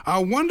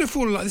 Our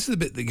wonderful, this is the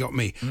bit that got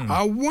me,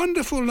 our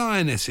wonderful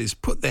lionesses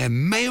put their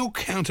male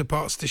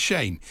counterparts to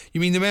shame.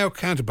 You mean the male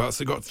counterparts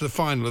that got to the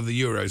final of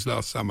the Euros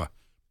last summer?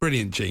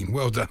 Brilliant, Jean.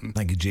 Well done.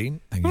 Thank you, Jean.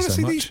 Thank you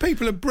Honestly, so much. These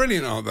people are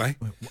brilliant, aren't they?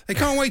 They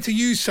can't wait to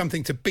use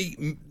something to beat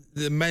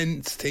the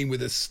men's team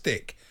with a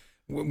stick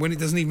when it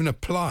doesn't even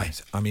apply.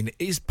 I mean, it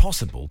is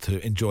possible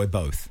to enjoy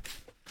both,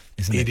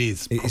 isn't it? It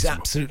is possible. It is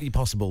absolutely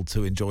possible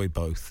to enjoy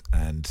both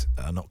and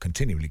not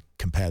continually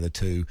compare the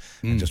two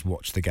and just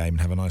watch the game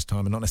and have a nice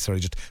time and not necessarily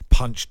just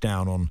punch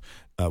down on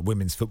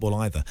women's football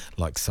either,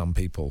 like some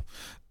people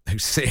who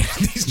sit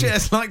in these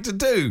chairs like to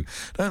do,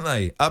 don't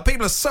they?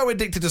 People are so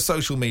addicted to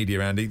social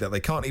media, Andy, that they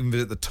can't even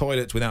visit the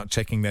toilets without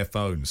checking their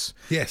phones.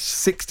 Yes.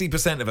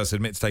 60% of us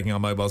admit to taking our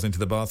mobiles into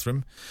the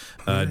bathroom.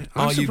 I'm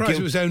surprised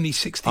it was only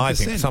 60%. I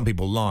think some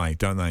people lie,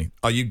 don't they?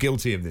 Are you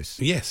guilty of this?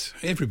 Yes,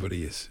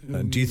 everybody is.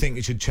 Do you think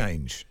it should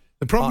change?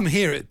 The problem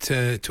here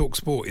at Talk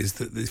Sport is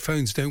that the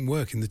phones don't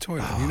work in the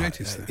toilet. Have you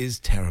noticed that? It is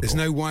terrible. There's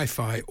no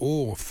Wi-Fi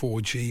or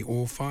 4G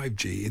or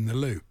 5G in the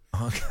loo.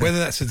 Okay. Whether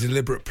that's a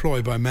deliberate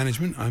ploy by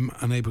management, I'm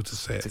unable to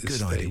say. It's a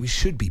good idea. We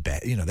should be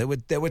better. You know,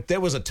 there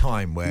was a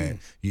time where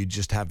you'd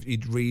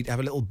have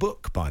a little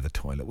book by the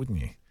toilet,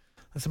 wouldn't you?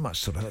 That's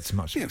much.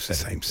 Yeah, it's the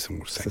same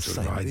sort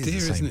of idea,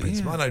 isn't it?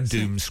 Yeah. I know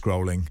doom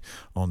scrolling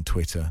on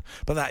Twitter,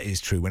 but that is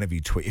true. Whenever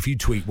you tweet, if you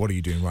tweet, what are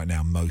you doing right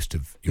now? Most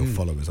of your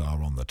followers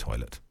are on the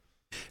toilet.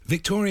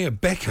 Victoria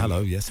Beckham.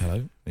 Hello, yes,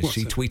 hello. Is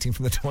she tweeting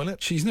from the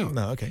toilet? She's not.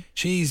 No, okay.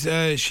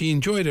 She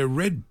enjoyed a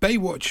red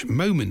Baywatch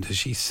moment as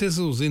she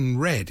sizzles in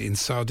red in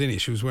Sardinia.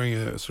 She was wearing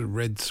a sort of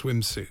red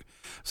swimsuit.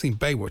 I've seen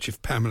Baywatch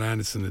if Pamela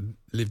Anderson had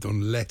lived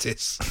on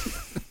lettuce.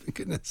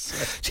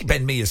 Goodness.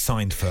 Ben Mee is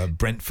signed for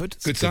Brentford.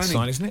 Good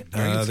sign, isn't it?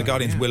 The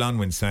Guardian's Will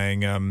Unwin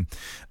saying,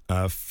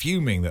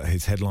 fuming that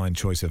his headline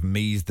choice of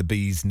Me's the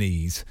bee's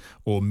knees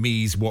or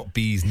Me's what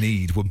bees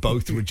need were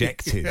both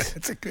rejected. Yeah,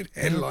 it's a good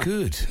headline. They were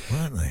good,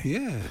 weren't they?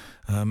 Yeah.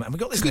 And we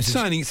got this it's a good message.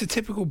 signing. It's a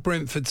typical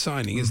Brentford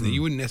signing, isn't it?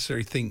 You wouldn't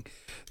necessarily think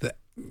that,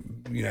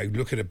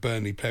 look at a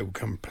Burnley player will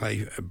come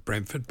play at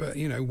Brentford, but,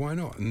 why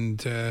not?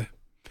 And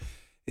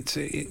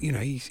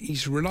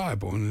he's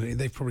reliable, and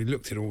they've probably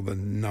looked at all the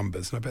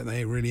numbers, and I bet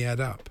they really add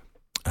up.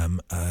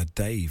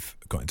 Dave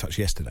got in touch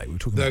yesterday. We were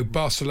talking about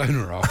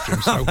Barcelona are after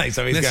him,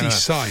 so unless he's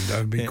signed, I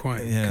would be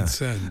quite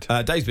concerned.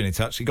 Dave's been in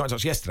touch. He got in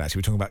touch yesterday, actually.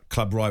 We were talking about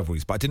club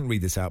rivalries, but I didn't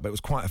read this out, but it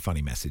was quite a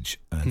funny message.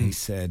 And he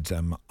said,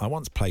 I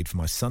once played for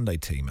my Sunday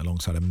team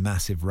alongside a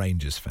massive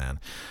Rangers fan.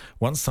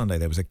 One Sunday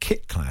there was a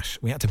kit clash.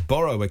 We had to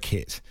borrow a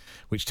kit,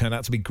 which turned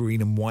out to be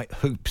green and white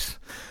hoops.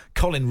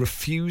 Colin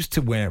refused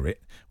to wear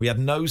it. We had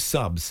no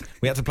subs.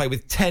 We had to play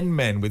with 10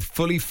 men with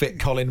fully fit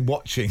Colin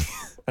watching.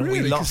 And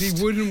really? We lost. Because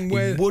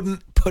he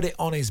wouldn't put it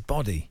on his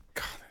body.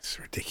 God, that's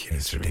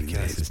ridiculous. It's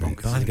ridiculous, isn't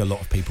it? I think a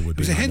lot of people would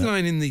be. There's a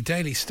headline in the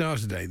Daily Star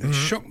today that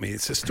shocked me.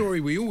 It's a story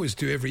we always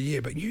do every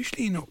year, but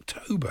usually in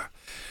October.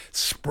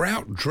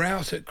 Sprout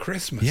drought at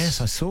Christmas.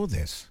 Yes, I saw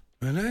this.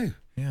 I know.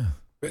 Yeah.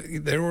 But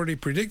they're already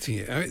predicting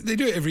it. I mean, they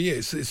do it every year.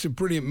 It's a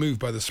brilliant move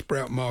by the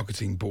Sprout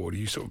marketing board.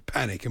 You sort of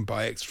panic and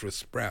buy extra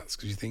sprouts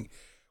because you think,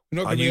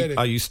 are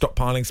you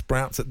stockpiling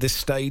sprouts at this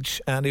stage,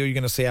 Andy, or are you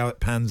going to see how it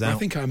pans out? I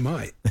think I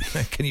might.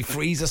 Can you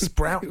freeze a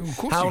sprout? Of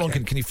course how long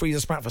can you freeze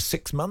a sprout for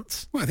 6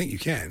 months? Well, I think you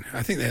can.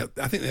 I think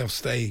they'll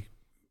stay.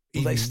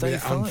 Will they stay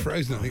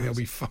unfrozen? I think they'll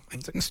be fine.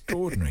 It's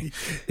extraordinary.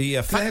 They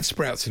have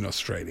sprouts in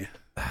Australia.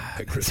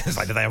 It's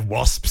like, do they have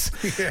wasps?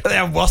 Yeah. Do they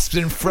have wasps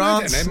in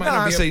France? No,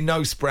 actually,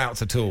 no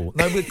sprouts at all.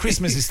 No, but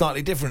Christmas is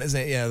slightly different, isn't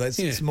it? Yeah,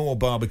 it's more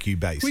barbecue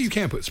based. Well, you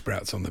can put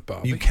sprouts on the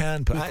barbecue. You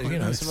can put,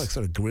 it's like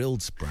sort of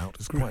grilled sprout.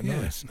 It's quite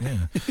nice.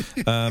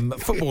 Yeah.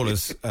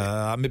 Footballers.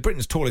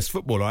 Britain's tallest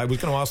footballer. I was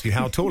going to ask you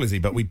how tall is he,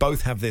 but we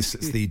both have this.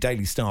 It's the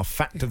Daily Star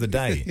fact of the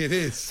day. It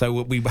is.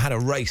 So we had a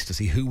race to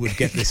see who would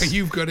get this.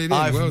 You've got it in.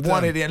 I've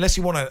won it in. Unless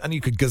you want to, and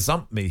you could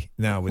gazump me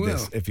now with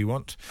this if you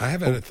want. I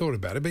haven't thought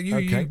about it, but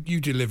you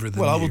deliver the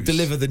news. Well, I will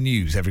deliver the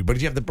news, everybody.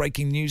 Do you have the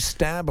breaking news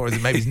stab, or is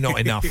it maybe it's not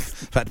enough? In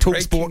fact,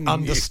 TalkSport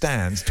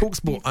understands.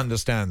 TalkSport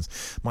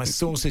understands. My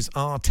sources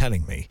are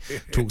telling me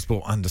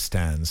TalkSport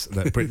understands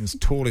that Britain's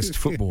tallest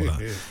footballer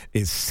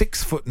is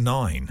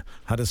 6'9".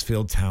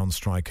 Huddersfield Town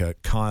striker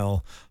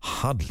Kyle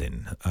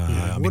Hudlin.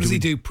 What does he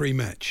do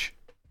pre-match?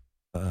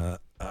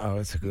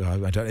 Is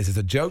this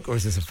a joke or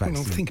is this a fact?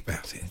 Well, think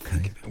about it. Okay.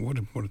 Think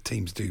about what do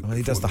teams do? Well,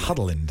 he does the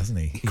huddle in, doesn't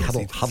he? He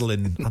huddle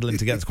in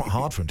together. It's quite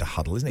hard for him to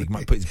huddle, isn't it? He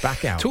might put his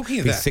back out. Talking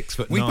of that,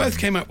 6'9". we both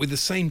came up with the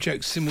same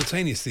joke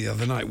simultaneously the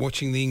other night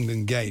watching the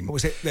England game. What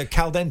was it? The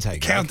Caldente.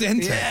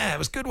 Caldente. Yeah, it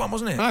was a good one,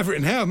 wasn't it? I've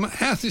written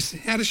how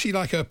does she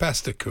like her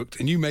pasta cooked,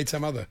 and you made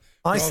some other.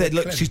 I said,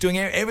 look, she's doing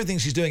everything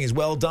she's doing is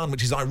well done,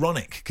 which is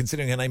ironic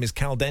considering her name is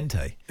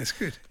Caldente. That's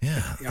good.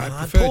 Yeah,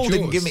 I Paul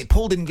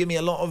didn't give me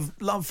a lot of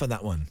love for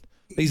that one.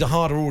 He's a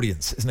harder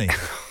audience, isn't he?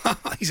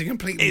 He's a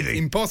completely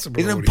impossible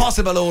audience. He's an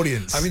impossible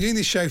audience. I've been doing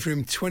this show for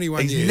him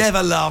 21 years. He's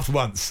never laughed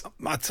once.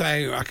 I tell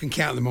you, I can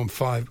count them on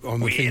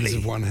the fingers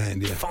of one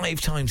hand. Yeah. 5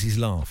 times he's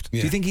laughed.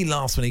 Yeah. Do you think he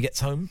laughs when he gets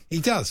home? He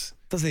does.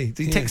 Does he?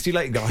 Does he text you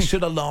later and go, I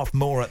should have laughed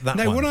more at that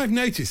one? No, what I've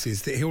noticed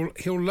is that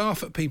he'll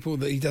laugh at people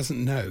that he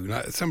doesn't know.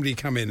 Like somebody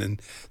come in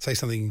and say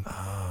something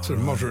sort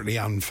of moderately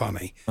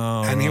unfunny,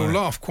 and he'll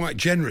laugh quite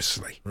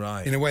generously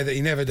in a way that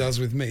he never does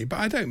with me. But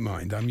I don't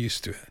mind. I'm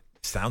used to it.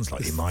 Sounds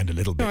like you mind a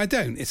little bit. No, I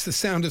don't. It's the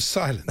sound of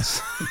silence.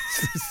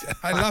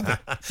 I love it.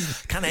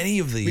 Can any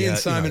of the... Me and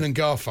Simon and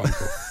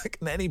Garfunkel.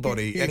 Can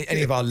anybody,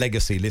 any of our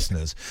legacy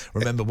listeners,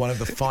 remember one of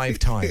the 5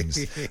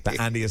 times that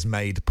Andy has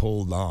made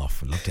Paul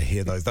laugh? I'd love to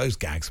hear those. Those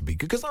gags would be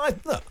good. Because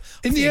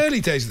in the early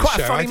days of the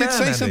show, I did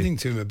say Andy. something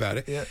to him about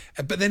it. Yeah.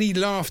 But then he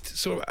laughed,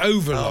 sort of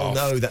over-laughed.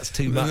 Oh, no, that's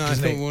too much, And I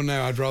isn't thought, it? well,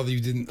 no, I'd rather you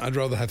didn't. I'd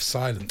rather have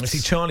silence. See,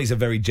 Charlie's a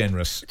very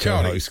generous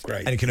Charlie's host,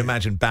 great. And you can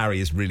imagine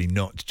Barry is really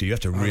not. Do you have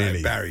to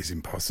really... No, Barry's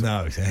impossible.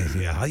 No,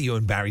 yeah. You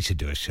and Barry should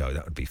do a show.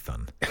 That would be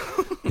fun.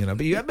 But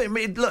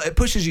look, it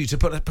pushes you to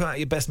put out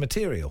your best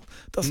material,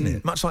 doesn't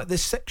it? Much like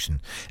this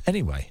section.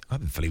 Anyway,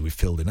 hopefully we've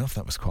filled enough.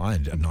 That was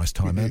quite a nice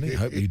time, Andy.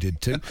 Hope you did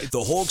too. The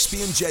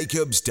Hawksby and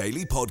Jacobs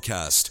Daily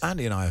Podcast.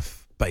 Andy and I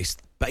have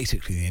based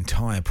basically the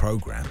entire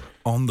programme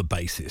on the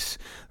basis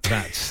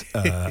that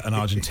an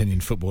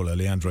Argentinian footballer,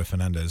 Leandro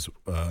Fernandez,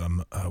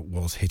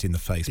 was hit in the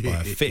face by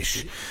a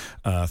fish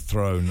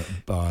thrown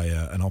by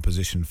an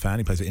opposition fan.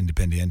 He plays at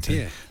Independiente.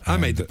 Yeah, I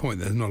made the point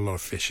that there's not a lot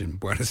of fish in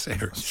Buenos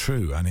Aires. It's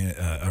true, and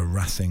a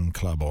Racing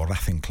Club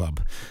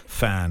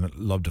fan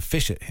lobbed a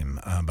fish at him.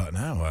 But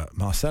now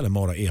Marcelo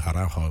Mora y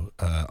Araujo,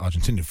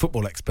 Argentinian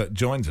football expert,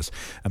 joins us.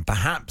 And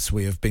perhaps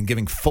we have been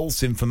giving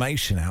false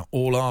information out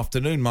all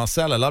afternoon.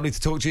 Marcelo, lovely to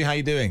talk to you. How are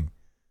you doing?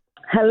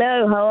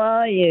 Hello, how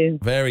are you?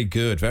 Very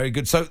good, very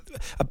good. So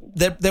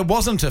there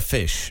wasn't a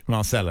fish,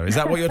 Marcella. Is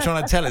that what you're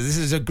trying to tell us? This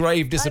is a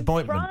grave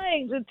disappointment. I'm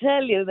trying to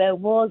tell you there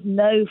was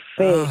no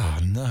fish. Oh,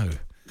 no.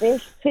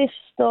 This fish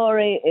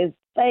story is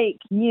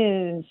fake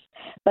news.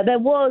 But there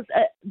was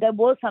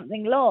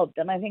something lobbed,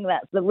 and I think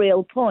that's the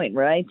real point,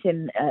 right?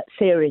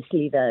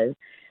 Seriously, though.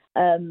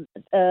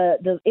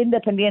 The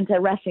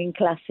Independiente Racing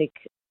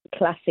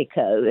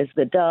Clásico is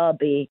the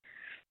derby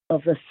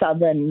of the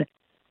southern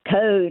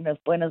cone of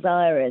Buenos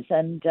Aires,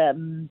 and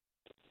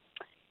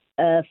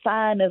a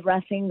fan of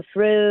Racing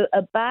threw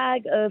a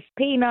bag of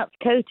peanuts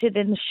coated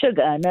in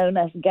sugar known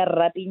as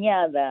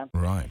garrapiñada.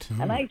 Right.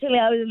 And actually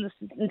I was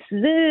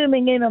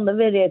zooming in on the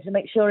video to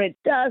make sure it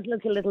does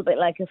look a little bit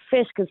like a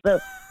fish, because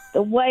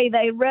the way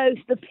they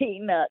roast the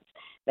peanuts,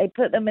 they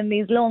put them in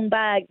these long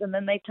bags and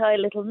then they tie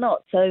little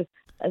knots, so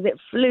as it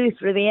flew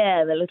through the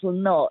air, the little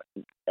knot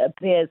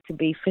appears to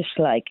be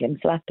fish-like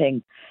and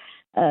flapping.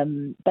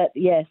 But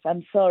yes,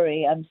 I'm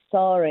sorry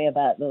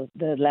about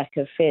the lack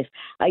of fish.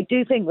 I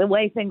do think the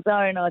way things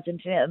are in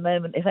Argentina at the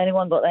moment, if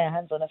anyone got their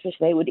hands on a fish,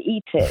 they would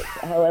eat it,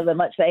 however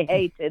much they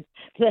hated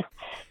the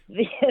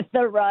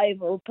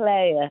rival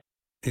player.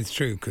 It's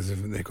true, because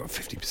they've got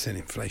 50%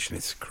 inflation.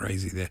 It's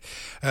crazy there.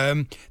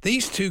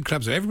 These two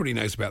clubs, everybody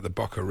knows about the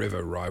Boca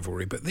River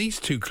rivalry, but these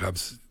two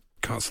clubs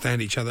can't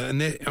stand each other. And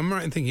I'm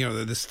right in thinking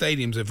that the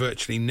stadiums are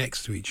virtually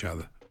next to each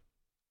other.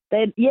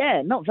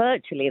 Not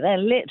virtually. They're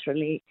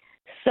literally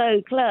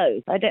so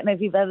close. I don't know if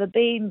you've ever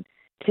been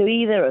to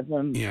either of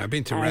them. Yeah, I've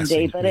been to Andy,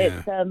 Racing. but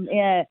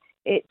yeah.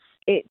 If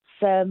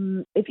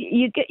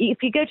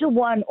you go to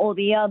one or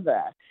the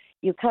other,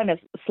 you're kind of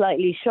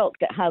slightly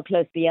shocked at how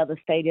close the other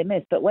stadium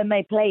is. But when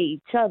they play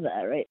each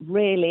other, it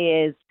really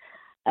is,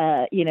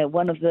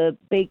 one of the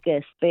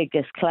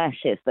biggest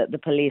clashes that the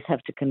police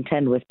have to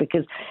contend with,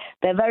 because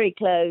they're very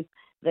close.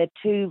 They're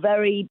two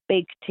very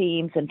big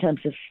teams in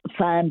terms of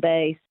fan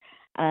base,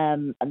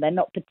 and they're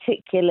not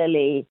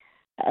particularly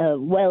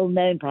well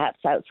known perhaps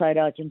outside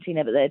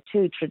Argentina, but they're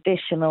two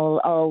traditional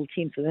old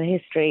teams with a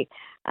history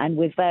and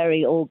with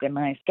very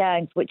organised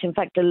gangs, which in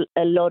fact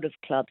a lot of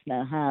clubs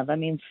now have. I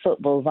mean,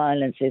 football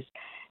violence is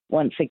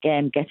once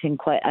again getting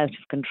quite out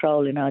of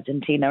control in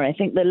Argentina. I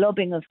think the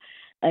lobbing of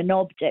an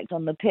object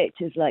on the pitch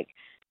is like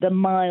the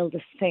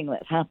mildest thing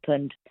that's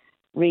happened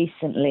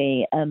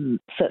recently,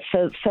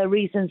 for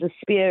reasons as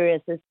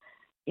spurious as,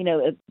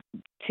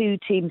 two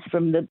teams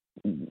from the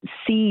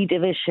C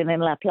division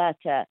in La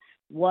Plata,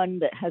 one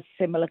that has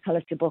similar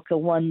colours to Boca,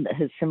 one that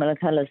has similar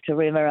colours to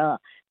River,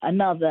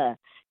 another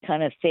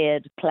kind of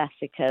feared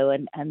Clásico,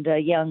 and a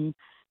young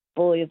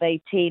boy of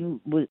 18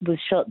 was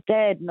shot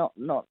dead not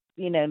long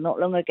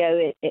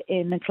ago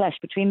in a clash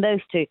between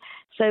those two.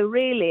 So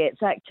really,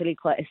 it's actually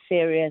quite a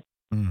serious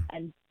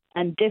and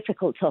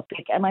difficult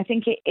topic, and I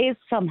think it is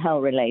somehow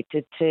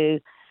related to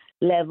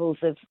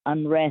levels of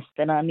unrest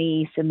and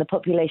unease in the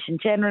population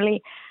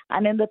generally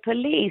and in the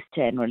police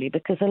generally,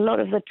 because a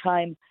lot of the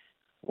time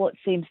what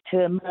seems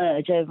to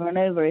emerge over and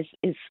over is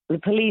the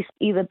police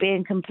either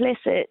being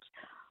complicit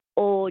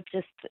or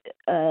just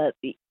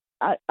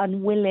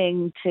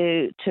unwilling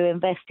to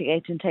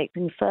investigate and take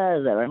things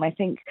further. And I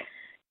think,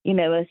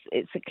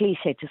 it's a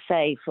cliche to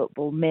say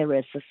football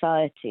mirrors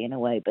society in a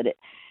way, but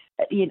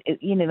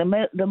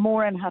the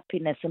more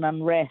unhappiness and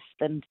unrest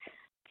and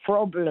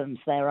problems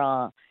there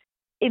are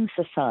in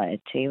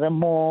society, the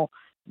more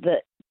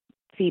that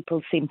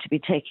people seem to be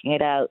taking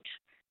it out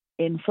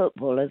in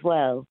football as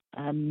well.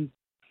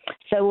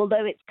 So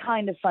although it's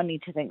kind of funny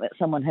to think that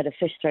someone had a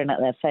fish thrown at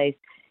their face,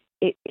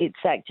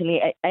 it's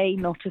actually A,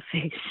 not a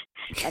fish,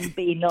 and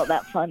B, not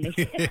that funny.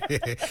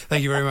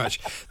 Thank you very much.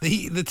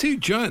 The two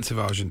giants of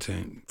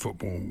Argentine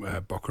football,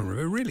 Boca and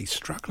River, are really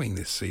struggling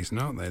this season,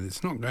 aren't they?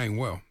 It's not going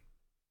well.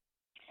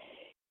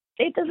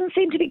 it doesn't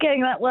seem to be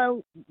going that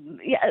well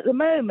at the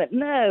moment.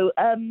 No,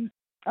 I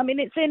mean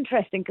it's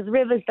interesting because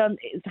Rivers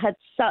had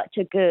such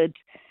a good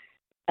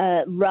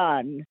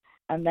run,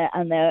 and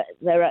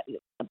they're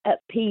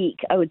at peak.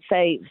 I would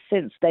say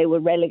since they were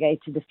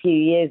relegated a few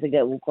years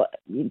ago,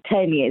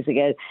 10 years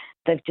ago,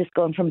 they've just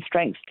gone from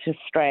strength to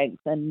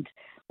strength, and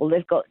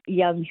they've got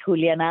young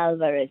Julian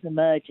Alvarez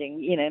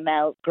emerging,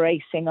 now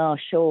gracing our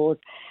shores,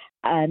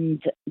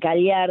 and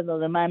Gallardo,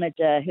 the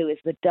manager, who is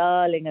the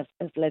darling of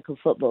local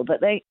football.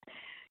 But I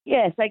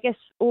guess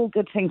all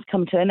good things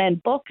come to an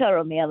end. Boca,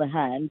 on the other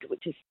hand,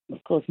 which is,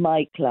 of course,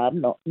 my club,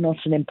 not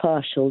an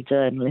impartial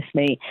journalist,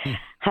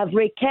 have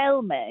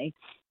Riquelme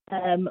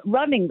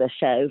running the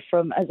show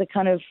as a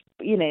kind of,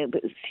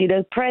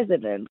 pseudo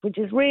president, which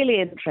is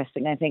really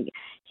interesting. I think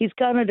he's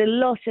garnered a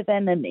lot of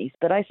enemies,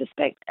 but I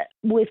suspect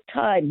with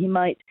time he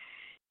might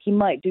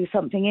do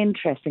something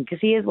interesting, because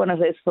he is one of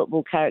those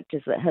football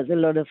characters that has a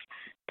lot of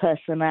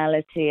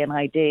personality and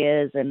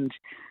ideas, and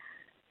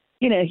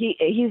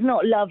he's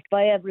not loved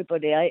by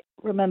everybody. I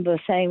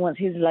remember saying once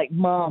he's like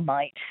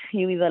Marmite.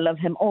 You either love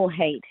him or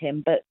hate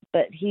him, but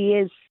he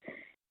is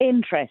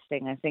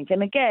interesting, I think.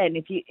 And again,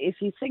 if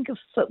you think of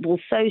football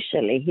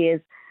socially, he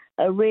is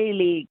a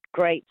really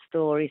great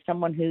story.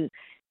 Someone who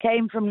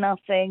came from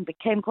nothing,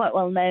 became quite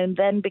well known,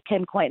 then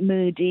became quite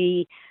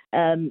moody,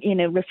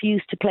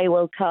 refused to play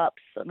World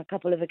Cups on a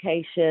couple of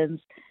occasions,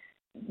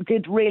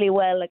 did really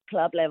well at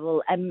club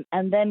level, and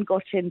then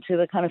got into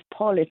the kind of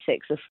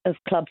politics of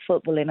club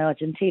football in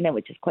Argentina,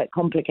 which is quite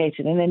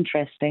complicated and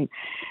interesting.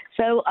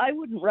 So I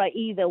wouldn't write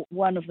either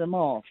one of them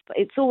off, but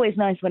it's always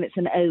nice when it's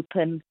an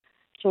open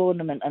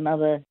tournament and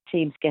other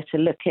teams get a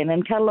look in.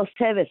 And Carlos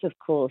Tevez, of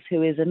course,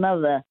 who is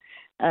another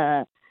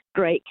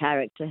great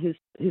character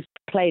who's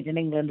played in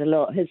England a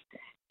lot, has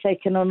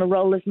taken on a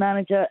role as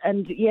manager,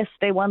 and yes,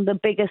 they won the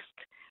biggest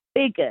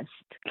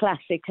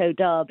Clásico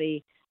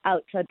derby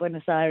outside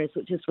Buenos Aires,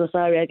 which is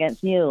Rosario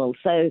against Newell's.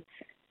 So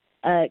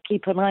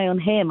keep an eye on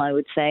him, I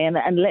would say, and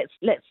let's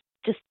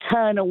just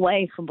turn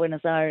away from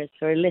Buenos Aires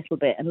for a little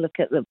bit and look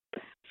at the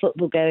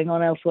football going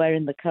on elsewhere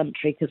in the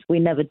country, because we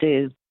never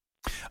do.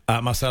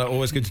 Marcella,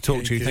 always good to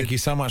talk to you. Thank you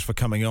so much for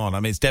coming on. I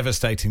mean, it's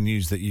devastating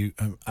news that you,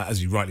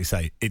 as you rightly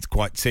say, it's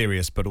quite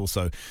serious, but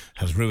also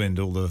has ruined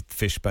all the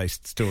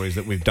fish-based stories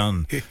that we've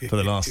done for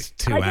the last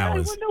 2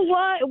 hours. I wonder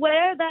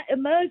where that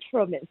emerged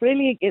from. It's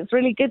really good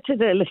to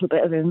do a little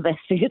bit of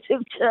investigative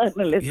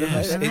journalism.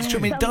 Yes, it's true.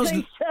 I mean, it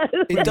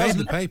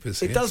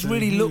does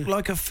really look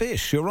like a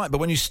fish. You're right, but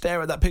when you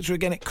stare at that picture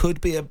again, it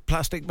could be a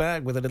plastic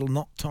bag with a little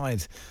knot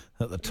tied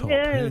at the top.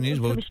 Yeah,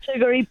 some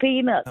sugary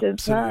peanuts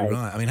inside.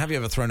 Right. I mean, have you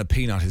ever thrown a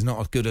peanut? It's not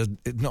as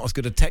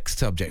good a text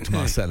subject,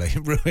 Marcella.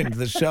 It ruined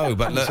the show.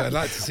 But look, so I'd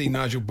like to see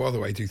Nigel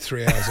Botherway do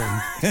 3 hours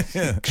on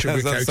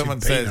sugar-coated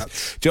someone peanuts.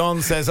 Says.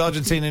 John says,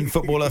 Argentinian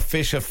footballer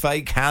fish a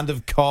fake hand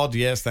of cod.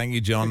 Yes, thank you,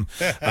 John.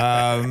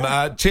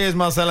 Cheers,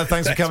 Marcela.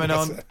 Thanks for coming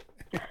on.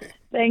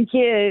 Thank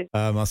you.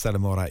 Marcela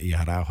Moratti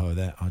Araujo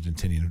there,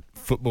 Argentinian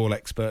football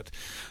expert.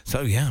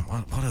 So, yeah,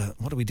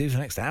 what do we do for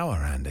the next hour,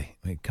 Andy?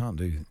 We can't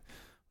do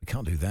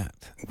that.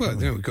 Well,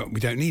 no, we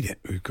don't need it.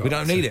 We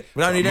don't need it.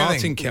 We don't need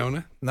Martin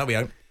Kellner. No, we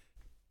don't.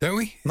 Don't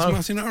we? No. Is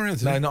Martin not around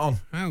today? No, not on.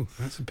 Oh,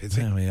 that's a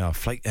pity. There we are.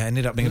 Flake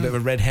ended up being a bit of a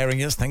red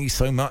herring. Yes, thank you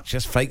so much.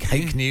 Just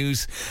fake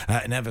news.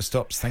 It never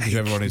stops. Thanks to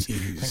everyone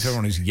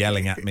who's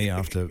yelling at me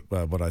after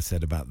what I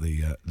said about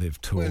the Live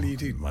Tour. Well, you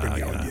do bring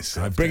it on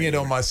yourself. I bring it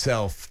on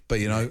myself, but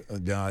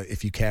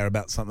if you care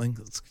about something,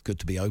 it's good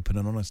to be open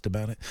and honest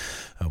about it.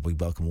 We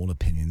welcome all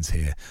opinions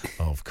here,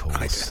 of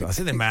course. I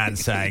see the man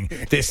saying,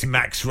 "This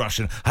Max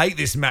Rushton, hate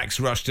this Max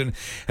Rushton."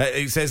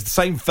 He says the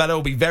same fellow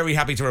will be very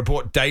happy to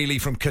report daily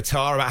from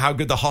Qatar about how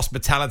good the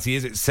hospitality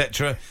is,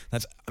 etc.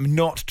 That's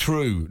not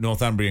true,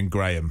 Northumbrian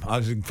Graham. I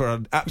was for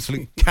an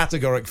absolute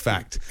categoric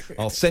fact.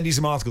 I'll send you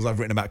some articles I've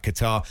written about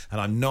Qatar,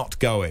 and I'm not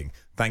going.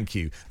 Thank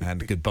you,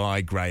 and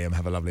goodbye, Graham.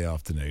 Have a lovely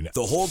afternoon.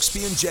 The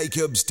Hawksbee and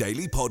Jacobs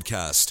Daily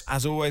Podcast.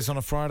 As always on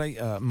a Friday,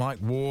 Mike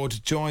Ward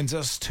joins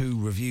us to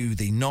review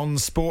the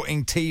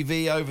non-sporting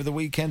TV over the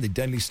weekend, the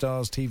Daily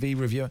Stars TV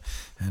reviewer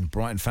and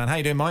Brighton fan. How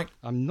you doing, Mike?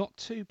 I'm not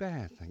too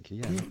bad, thank you.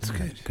 Yeah, that's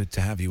good. Good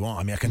to have you on.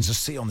 I mean, I can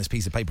just see on this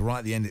piece of paper right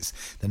at the end, it's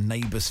the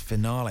Neighbours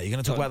finale. You're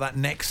going to talk about that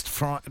next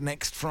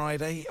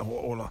Friday?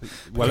 Well,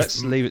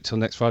 let's leave it till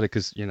next Friday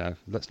because,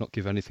 let's not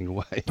give anything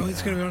away. Oh,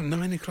 it's going to be on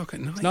 9 o'clock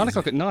at night. It's 9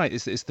 o'clock at night.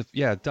 It's the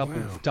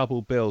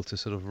double bill to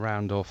sort of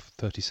round off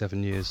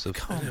 37 years of...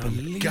 I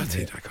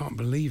can't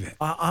believe it.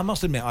 I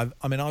must admit,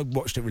 I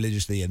watched it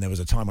religiously, and there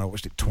was a time when I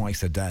watched it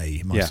twice a day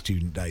in my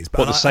student days.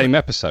 But the same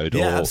episode?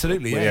 Yeah,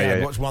 absolutely.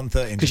 I watched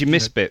 1:30. Because you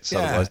miss bits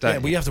otherwise, don't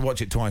you? Well, you have to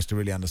watch it twice to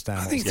really understand.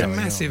 I think it's a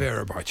massive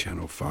error by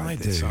Channel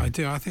 5. I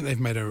do. I think they've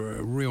made a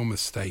real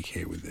mistake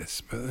here with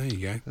this. But there you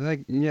go.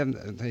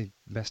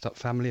 messed up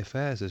Family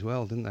Affairs as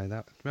well, didn't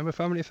they? Remember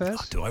Family Affairs?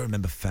 Oh, do I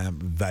remember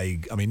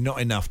vague? I mean, not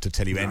enough to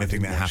tell you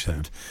anything that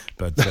happened,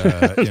 but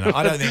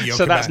I don't think you're.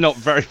 So that's not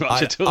very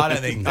much at all. I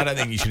don't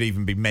think you should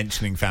even be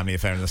mentioning Family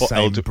Affair in the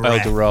same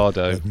breath El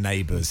Dorado as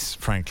Neighbours.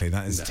 Frankly,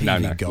 that is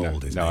TV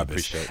gold. Is Neighbours. I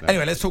appreciate that.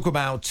 Anyway, let's talk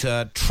about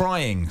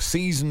Trying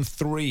season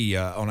 3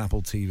 on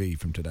Apple TV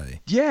from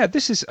today. Yeah,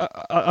 this is.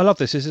 I love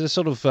this. This is a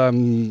sort of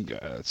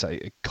say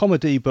a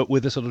comedy, but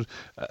with a sort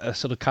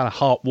of kind of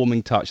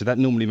heartwarming touch. That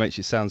normally makes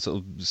it sound sort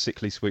of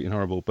sickly sweet and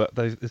horrible, but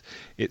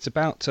it's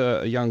about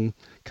a young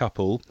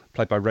couple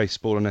played by Ray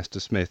Spall and Esther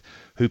Smith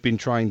who've been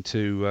trying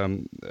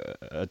to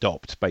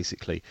adopt,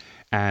 basically,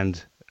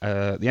 and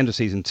at the end of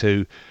season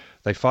 2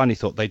 they finally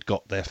thought they'd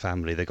got their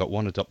family. They got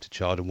one adopted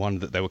child and one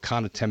that they were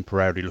kind of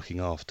temporarily looking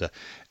after,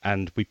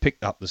 and we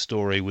picked up the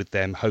story with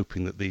them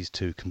hoping that these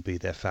two can be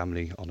their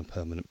family on a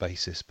permanent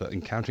basis, but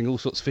encountering all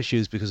sorts of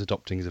issues because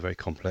adopting is a very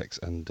complex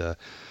and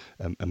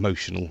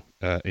emotional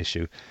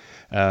issue.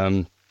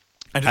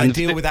 And they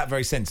deal with that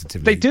very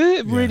sensitively. They do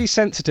it really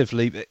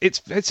sensitively.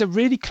 It's a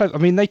really clever. I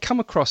mean, they come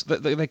across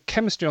the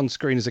chemistry on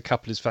screen as a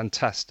couple is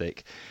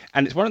fantastic,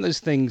 and it's one of those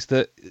things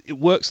that it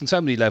works on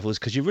so many levels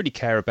because you really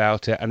care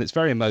about it, and it's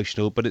very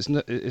emotional. But it's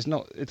not.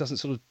 It doesn't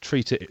sort of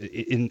treat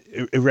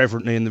it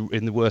irreverently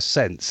in the worst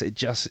sense. It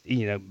just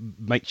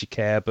makes you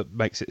care, but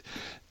makes it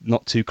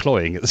not too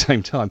cloying at the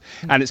same time.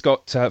 And it's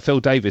got Phil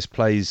Davis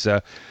plays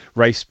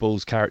Ray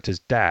Spall's character's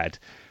dad,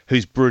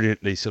 who's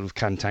brilliantly sort of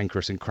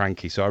cantankerous and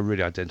cranky, so I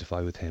really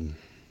identify with him.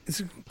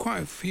 There's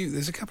quite a few.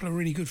 There's a couple of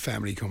really good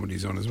family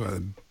comedies on as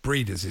well.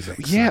 Breeders is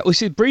excellent. Yeah, we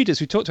see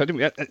Breeders. We talked about,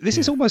 didn't we? This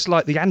is almost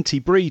like the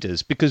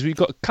anti-Breeders because we've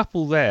got a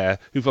couple there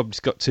who've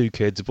obviously got 2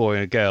 kids, a boy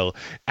and a girl,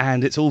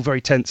 and it's all very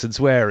tense and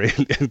swearing,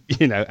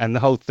 and the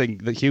whole thing,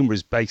 the humour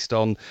is based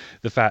on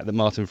the fact that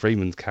Martin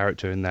Freeman's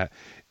character in that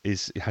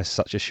has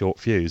such a short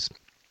fuse.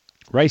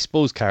 Ray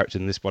Spall's character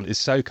in this one is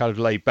so kind of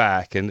laid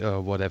back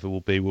and whatever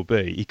will be, will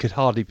be. He could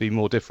hardly be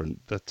more different.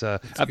 But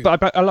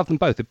I love them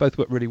both. They both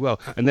work really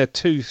well. And they're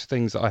 2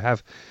 things that I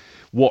have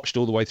watched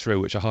all the way through,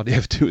 which I hardly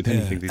ever do with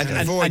anything these days.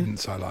 And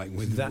Avoidance I like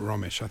with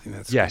Ramesh. I think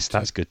that's yes, good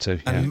that's good too.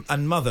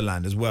 And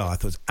Motherland as well. I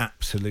thought it was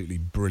absolutely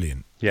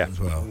brilliant. Yeah, as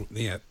well.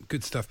 Yeah,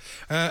 good stuff.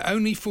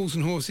 Only Fools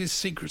and Horses,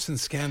 Secrets and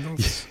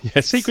Scandals.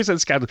 Yeah, Secrets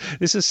and Scandals.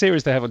 This is a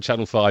series they have on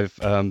Channel 5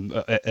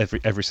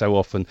 every so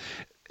often.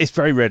 It's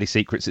very rarely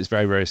secrets, it's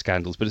very rarely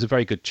scandals, but it's a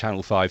very good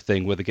Channel 5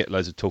 thing where they get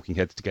loads of talking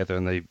heads together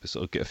and they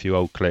sort of get a few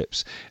old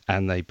clips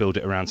and they build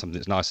it around something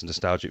that's nice and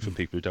nostalgic for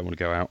people who don't want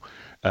to go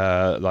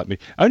out, like me.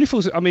 Only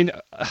Fools, I mean,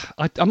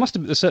 I must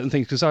admit there's certain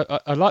things, because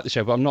I like the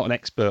show, but I'm not an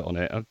expert on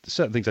it.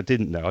 Certain things I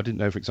didn't know. I didn't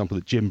know, for example,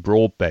 that Jim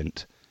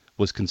Broadbent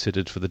was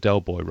considered for the Del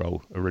Boy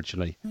role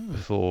originally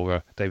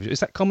before David.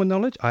 Is that common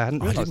knowledge? I hadn't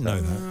realised I didn't know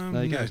that.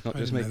 There you go, it's not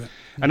just me.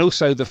 And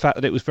also the fact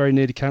that it was very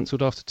nearly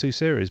cancelled after 2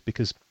 series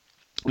because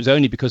it was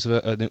only because of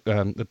a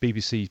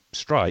BBC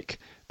strike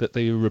that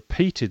they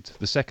repeated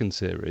the second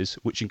series,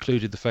 which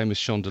included the famous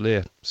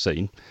chandelier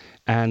scene,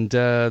 and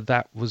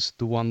that was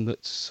the one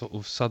that sort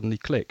of suddenly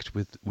clicked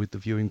with the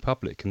viewing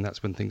public, and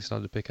that's when things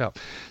started to pick up.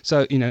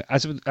 So,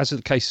 as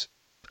the case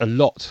a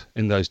lot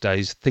in those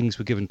days, things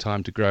were given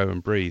time to grow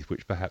and breathe,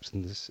 which perhaps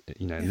in this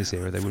this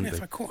era they wouldn't be.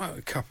 If I caught out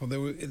a couple,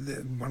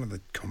 one of the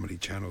comedy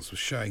channels was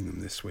showing them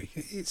this week.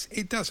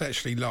 It does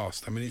actually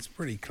last. I mean, it's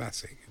pretty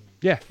classic.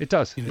 Yeah, it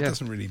does. It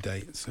doesn't really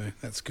date, so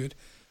that's good.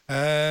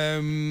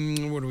 Where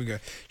do we go?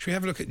 Should we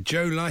have a look at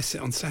Joe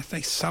Lycett on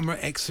Saturday, Summer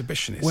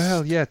Exhibitionist?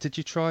 Well, yeah. Did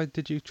you try?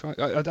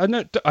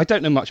 I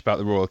don't know much about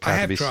the Royal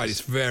Academy. I have tried.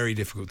 It's very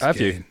difficult to get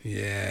in.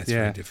 Yeah, it's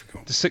very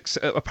difficult.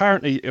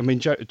 Apparently, I mean,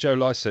 Joe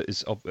Lycett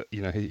is,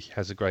 he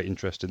has a great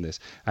interest in this,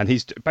 and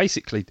he's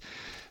basically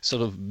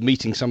sort of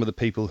meeting some of the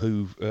people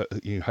who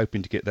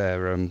hoping to get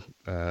their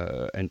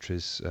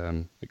entries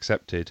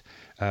accepted.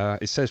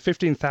 It says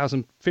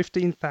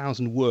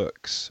 15,000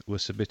 works were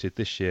submitted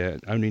this year,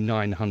 and only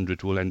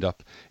 900 will end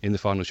up in the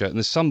final show. And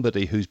there's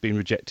somebody who's been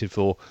rejected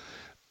for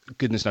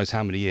goodness knows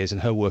how many years,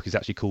 and her work is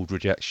actually called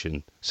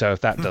Rejection. So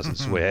if that doesn't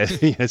sway,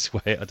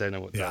 I don't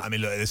know what does. I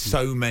mean, look, there's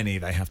so many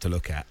they have to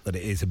look at that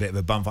it is a bit of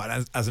a bum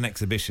fight. As an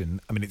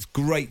exhibition, I mean, it's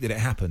great that it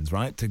happens,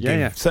 right?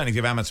 Certainly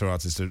give amateur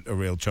artists a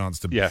real chance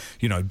to,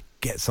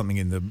 get something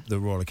in the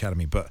Royal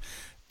Academy. But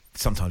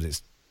sometimes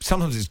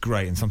it's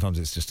great, and sometimes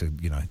it's just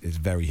it's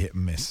very hit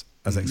and miss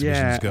as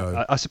exhibitions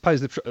go. I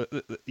suppose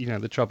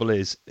the trouble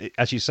is,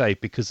 as you say,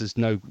 because there's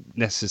not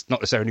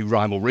necessarily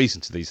rhyme or reason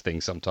to these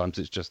things. Sometimes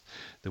it's just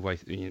the way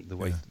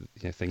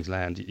things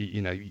land.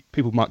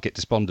 People might get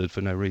despondent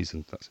for no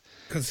reason.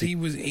 Because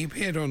he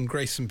appeared on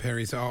Grayson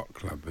Perry's Art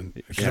Club, and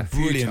it's a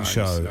brilliant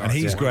show, and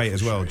he's great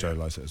as well. Joe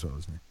Lycett as well,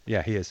 isn't he?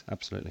 Yeah, he is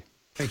absolutely.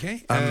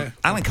 Okay.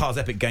 Alan Carr's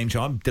Epic Game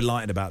Show. I'm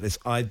delighted about this.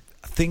 I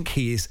think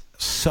he is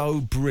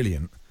so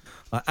brilliant.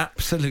 I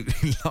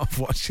absolutely love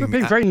watching.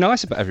 We've been very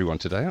nice about everyone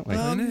today, aren't we?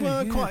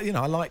 Quite.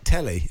 I like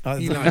telly.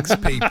 He likes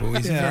people.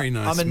 He's a very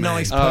nice I'm a man.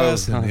 nice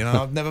person.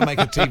 I'd never make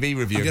a TV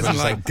review. He doesn't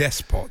like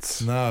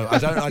despots. No,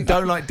 I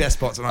don't like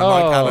despots, and I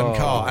like Alan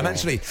Carr. And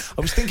actually,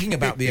 I was thinking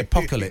about the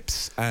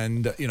apocalypse,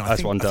 and I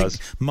think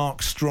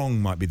Mark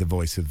Strong might be the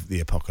voice of the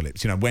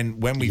apocalypse. When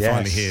we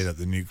finally hear that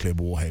the nuclear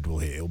warhead will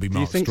hit, it'll be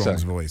Mark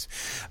Strong's voice.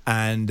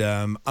 And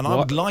I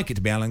would like it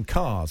to be Alan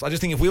Carr's. I just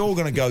think if we're all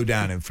going to go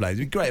down in flames,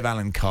 it'd be great if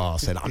Alan Carr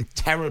said, "I'm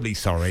terribly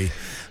sorry,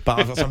 but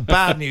I've got some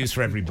bad news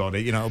for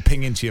everybody." It'll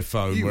ping into your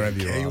phone wherever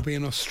you are. You'll be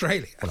in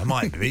Australia. Well, I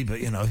might be, but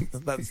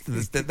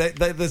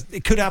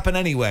it could happen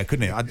anywhere,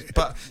 couldn't it?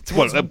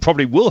 It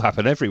probably will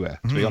happen everywhere.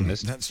 To be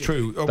honest, that's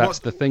true. That's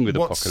the thing with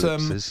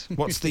apocalypses.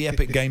 What's the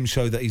epic game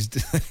show that he's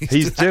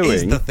doing?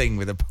 Is the thing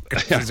with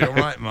apocalypses. You're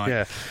right, Mike.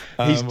 Yeah,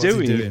 he's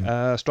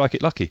doing Strike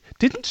It Lucky.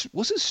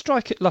 Wasn't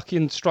Strike It Lucky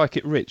and Strike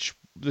It Rich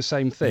the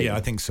same thing? Yeah, I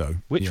think so.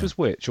 Which was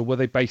which, or were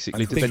they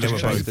basically? Did they just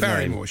change the name?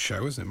 Barrymore's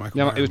show, wasn't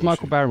it? It was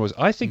Michael Barrymore's.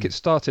 I think it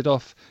started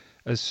off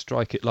as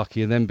Strike It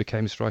Lucky and then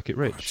became Strike It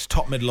Rich. It's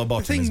top, middle, or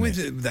bottom. The thing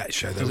with that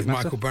show, though, with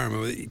Michael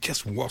Barrymore, it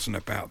just wasn't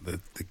about the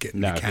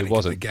mechanic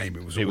of the game.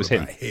 It was all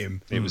about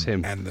him. It was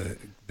him and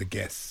the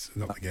guests,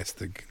 not the guests,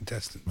 the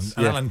contestants.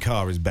 Alan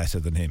Carr is better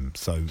than him,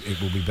 so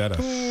it will be better.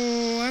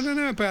 Oh, I don't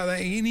know about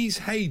that. In his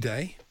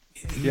heyday.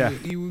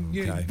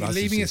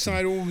 Leaving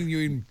aside all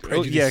your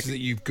prejudices that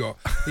you've got,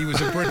 he was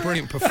a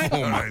brilliant performer.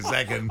 Hang on a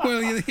second.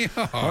 Well, yeah.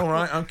 All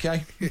right,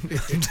 okay.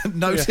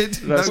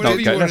 Noted. Let's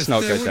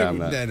not go down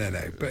that.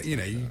 No. But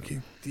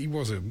he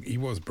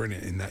was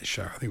brilliant in that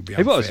show. I think it would be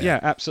unfair. He was,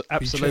 yeah,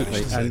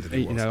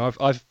 absolutely.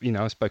 And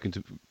I've spoken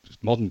to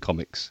modern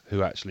comics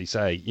who actually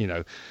say,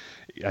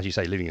 as you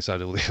say, leaving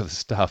aside all the other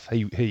stuff,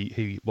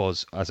 he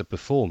was, as a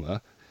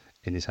performer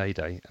in his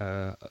heyday,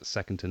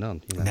 second to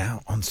none. Now,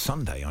 on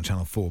Sunday on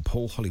Channel 4,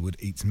 Paul Hollywood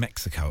Eats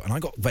Mexico, and I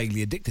got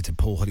vaguely addicted to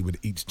Paul Hollywood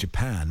Eats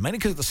Japan, mainly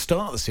because at the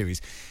start of the series,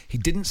 he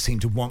didn't seem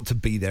to want to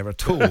be there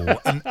at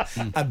all. and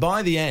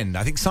by the end,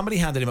 I think somebody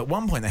handed him, at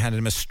one point they handed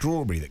him a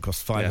strawberry that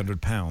cost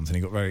 £500, and he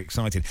got very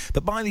excited.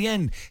 But by the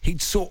end,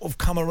 he'd sort of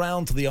come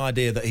around to the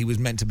idea that he was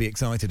meant to be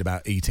excited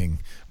about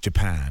eating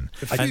Japan.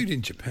 The food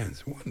in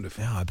Japan's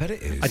wonderful. Yeah, I bet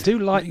it is. I do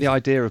like the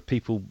idea of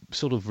people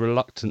sort of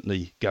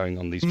reluctantly going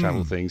on these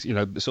travel things,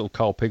 sort of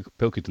Carl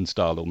Pilkington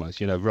style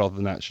almost, rather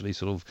than actually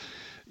sort of,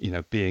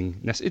 being...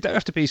 It don't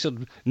have to be sort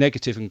of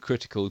negative and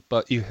critical,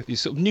 but you're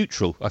sort of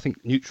neutral. I think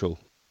neutral,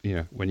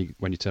 when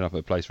you turn up at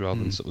a place rather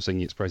than sort of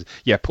singing its praises.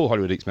 Yeah, Paul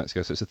Hollywood Eats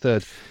Mexico, so it's the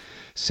third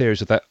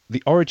series of that.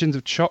 The Origins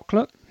of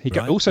Chocolate. He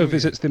also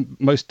visits the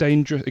most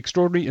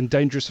extraordinary and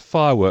dangerous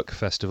firework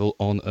festival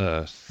on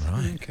Earth.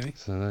 Right. Okay.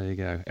 So there you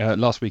go.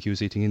 Last week he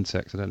was eating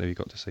insects. I don't know if you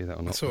got to see that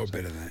or not. I saw a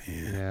bit of that,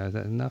 yeah. Yeah, is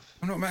that enough?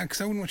 I'm not mad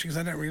because I wouldn't watch it because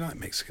I don't really like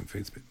Mexican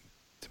food. It's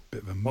a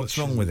bit of a mush. What's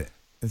wrong with it?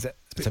 It's a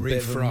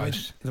bit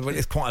refried.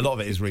 It's quite a lot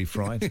of it is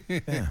refried.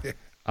 Yeah.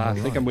 I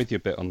think I'm with you a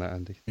bit on that,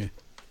 Andy. Yeah.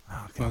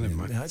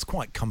 It's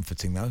quite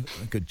comforting though.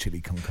 A good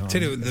chili con carne.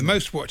 Tell you the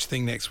most watched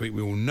thing next week.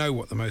 We will know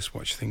what the most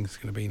watched thing is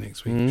going to be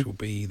next week, which will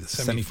be the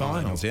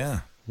semi-finals.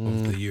 Yeah.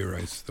 Of the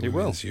Euros, the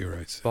women's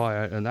Euros.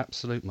 By an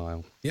absolute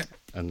mile. Yeah.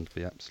 And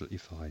be absolutely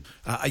fine.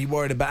 Are you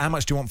worried about how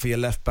much do you want for your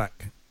left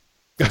back?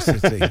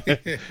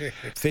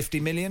 50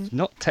 million?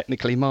 Not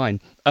technically mine.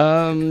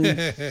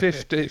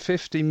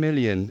 50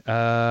 million. He's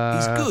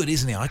good,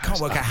 isn't he? I can't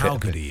work out how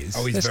good he is.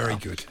 Oh, he's very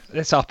good.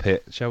 Let's up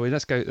it, shall we?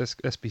 Let's go.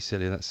 Let's be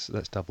silly. Let's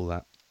double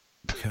that.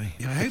 Okay.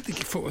 Yeah, I hope the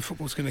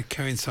football's going to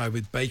coincide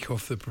with Bake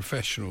Off the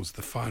Professionals,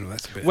 the final.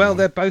 That's a bit. Well,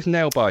 they're both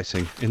nail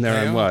biting in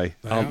their own way,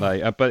 aren't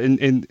they? But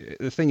in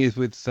the thing is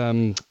with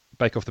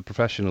Bake Off the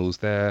Professionals,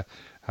 they're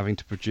having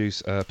to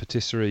produce a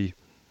patisserie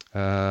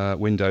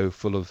window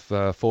full of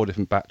 4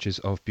 different batches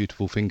of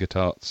beautiful finger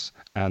tarts,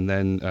 and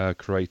then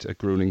create a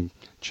grueling.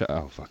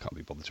 I can't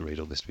be bothered to read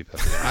all this, to be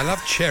perfect. I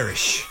love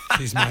Cherish.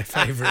 She's my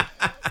favourite.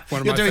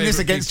 You're doing this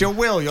against your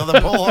will. You're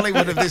the Paul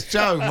Hollywood of this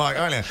show, Mike,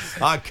 aren't you?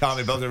 I can't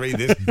be bothered to read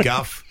this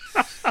guff.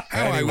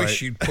 I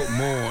wish you'd put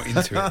more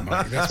into it,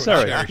 Mike. That's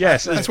Sorry.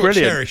 Yes, that's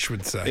brilliant. What Cherish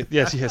would say.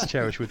 Yes,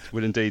 Cherish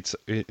would indeed say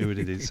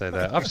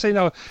that. I've seen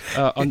our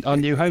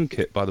new home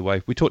kit, by the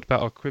way. We talked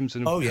about our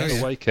crimson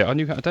away kit. I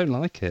don't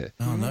like it.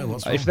 Oh no,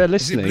 what's wrong? If they're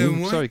listening, is it blue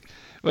and white? Sorry.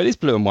 Well, it is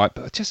blue and white,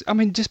 but just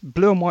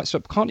blue and white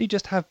stripe. Can't you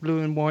just have blue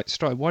and white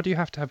stripe? Why do you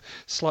have to have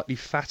slightly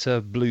fatter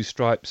blue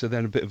stripes and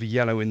then a bit of a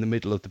yellow in the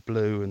middle of the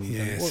blue?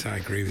 Yes, I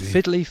agree with you.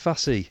 Fiddly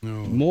fussy.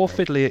 More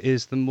fiddly it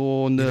is, the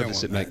more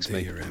nervous it makes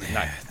me. Really?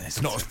 No,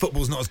 it's not.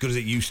 Football's not as good as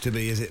it used to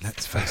be, is it?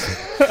 Let's face it.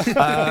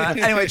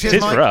 Anyway, cheers, it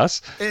is Mike. for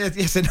us.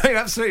 Yes, no, you're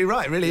absolutely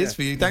right. It really is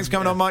for you. Thanks for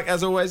coming on, Mike,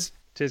 as always.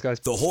 Cheers, guys.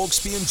 The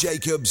Hawksby and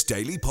Jacobs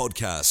Daily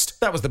Podcast.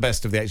 That was the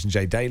best of the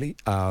H&J Daily.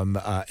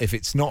 If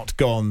it's not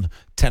gone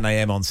 10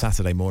 a.m. on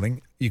Saturday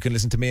morning, you can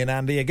listen to me and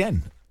Andy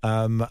again.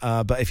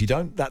 But if you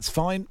don't, that's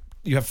fine.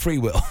 You have free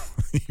will.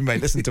 You may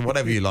listen to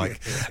whatever you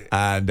like.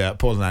 And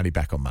Paul and Andy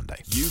back on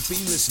Monday. You've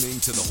been listening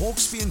to the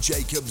Hawksby and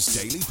Jacobs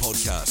Daily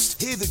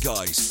Podcast. Hear the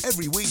guys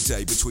every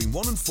weekday between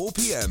 1 and 4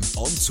 p.m.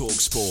 on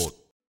TalkSport.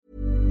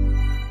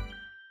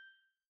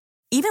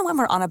 Even when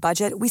we're on a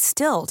budget, we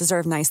still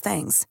deserve nice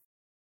things.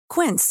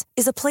 Quince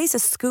is a place to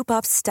scoop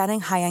up stunning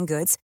high-end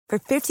goods for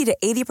 50 to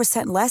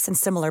 80% less than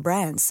similar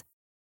brands.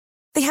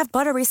 They have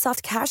buttery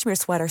soft cashmere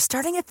sweaters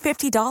starting at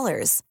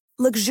 $50,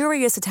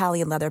 luxurious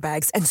Italian leather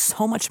bags, and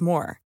so much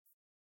more.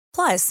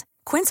 Plus,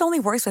 Quince only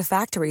works with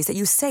factories that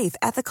use safe,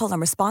 ethical, and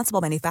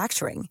responsible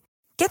manufacturing.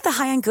 Get the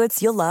high-end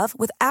goods you'll love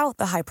without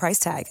the high price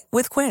tag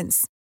with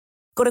Quince.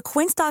 Go to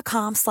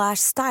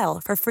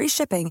quince.com/style for free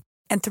shipping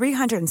and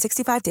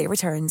 365-day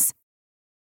returns.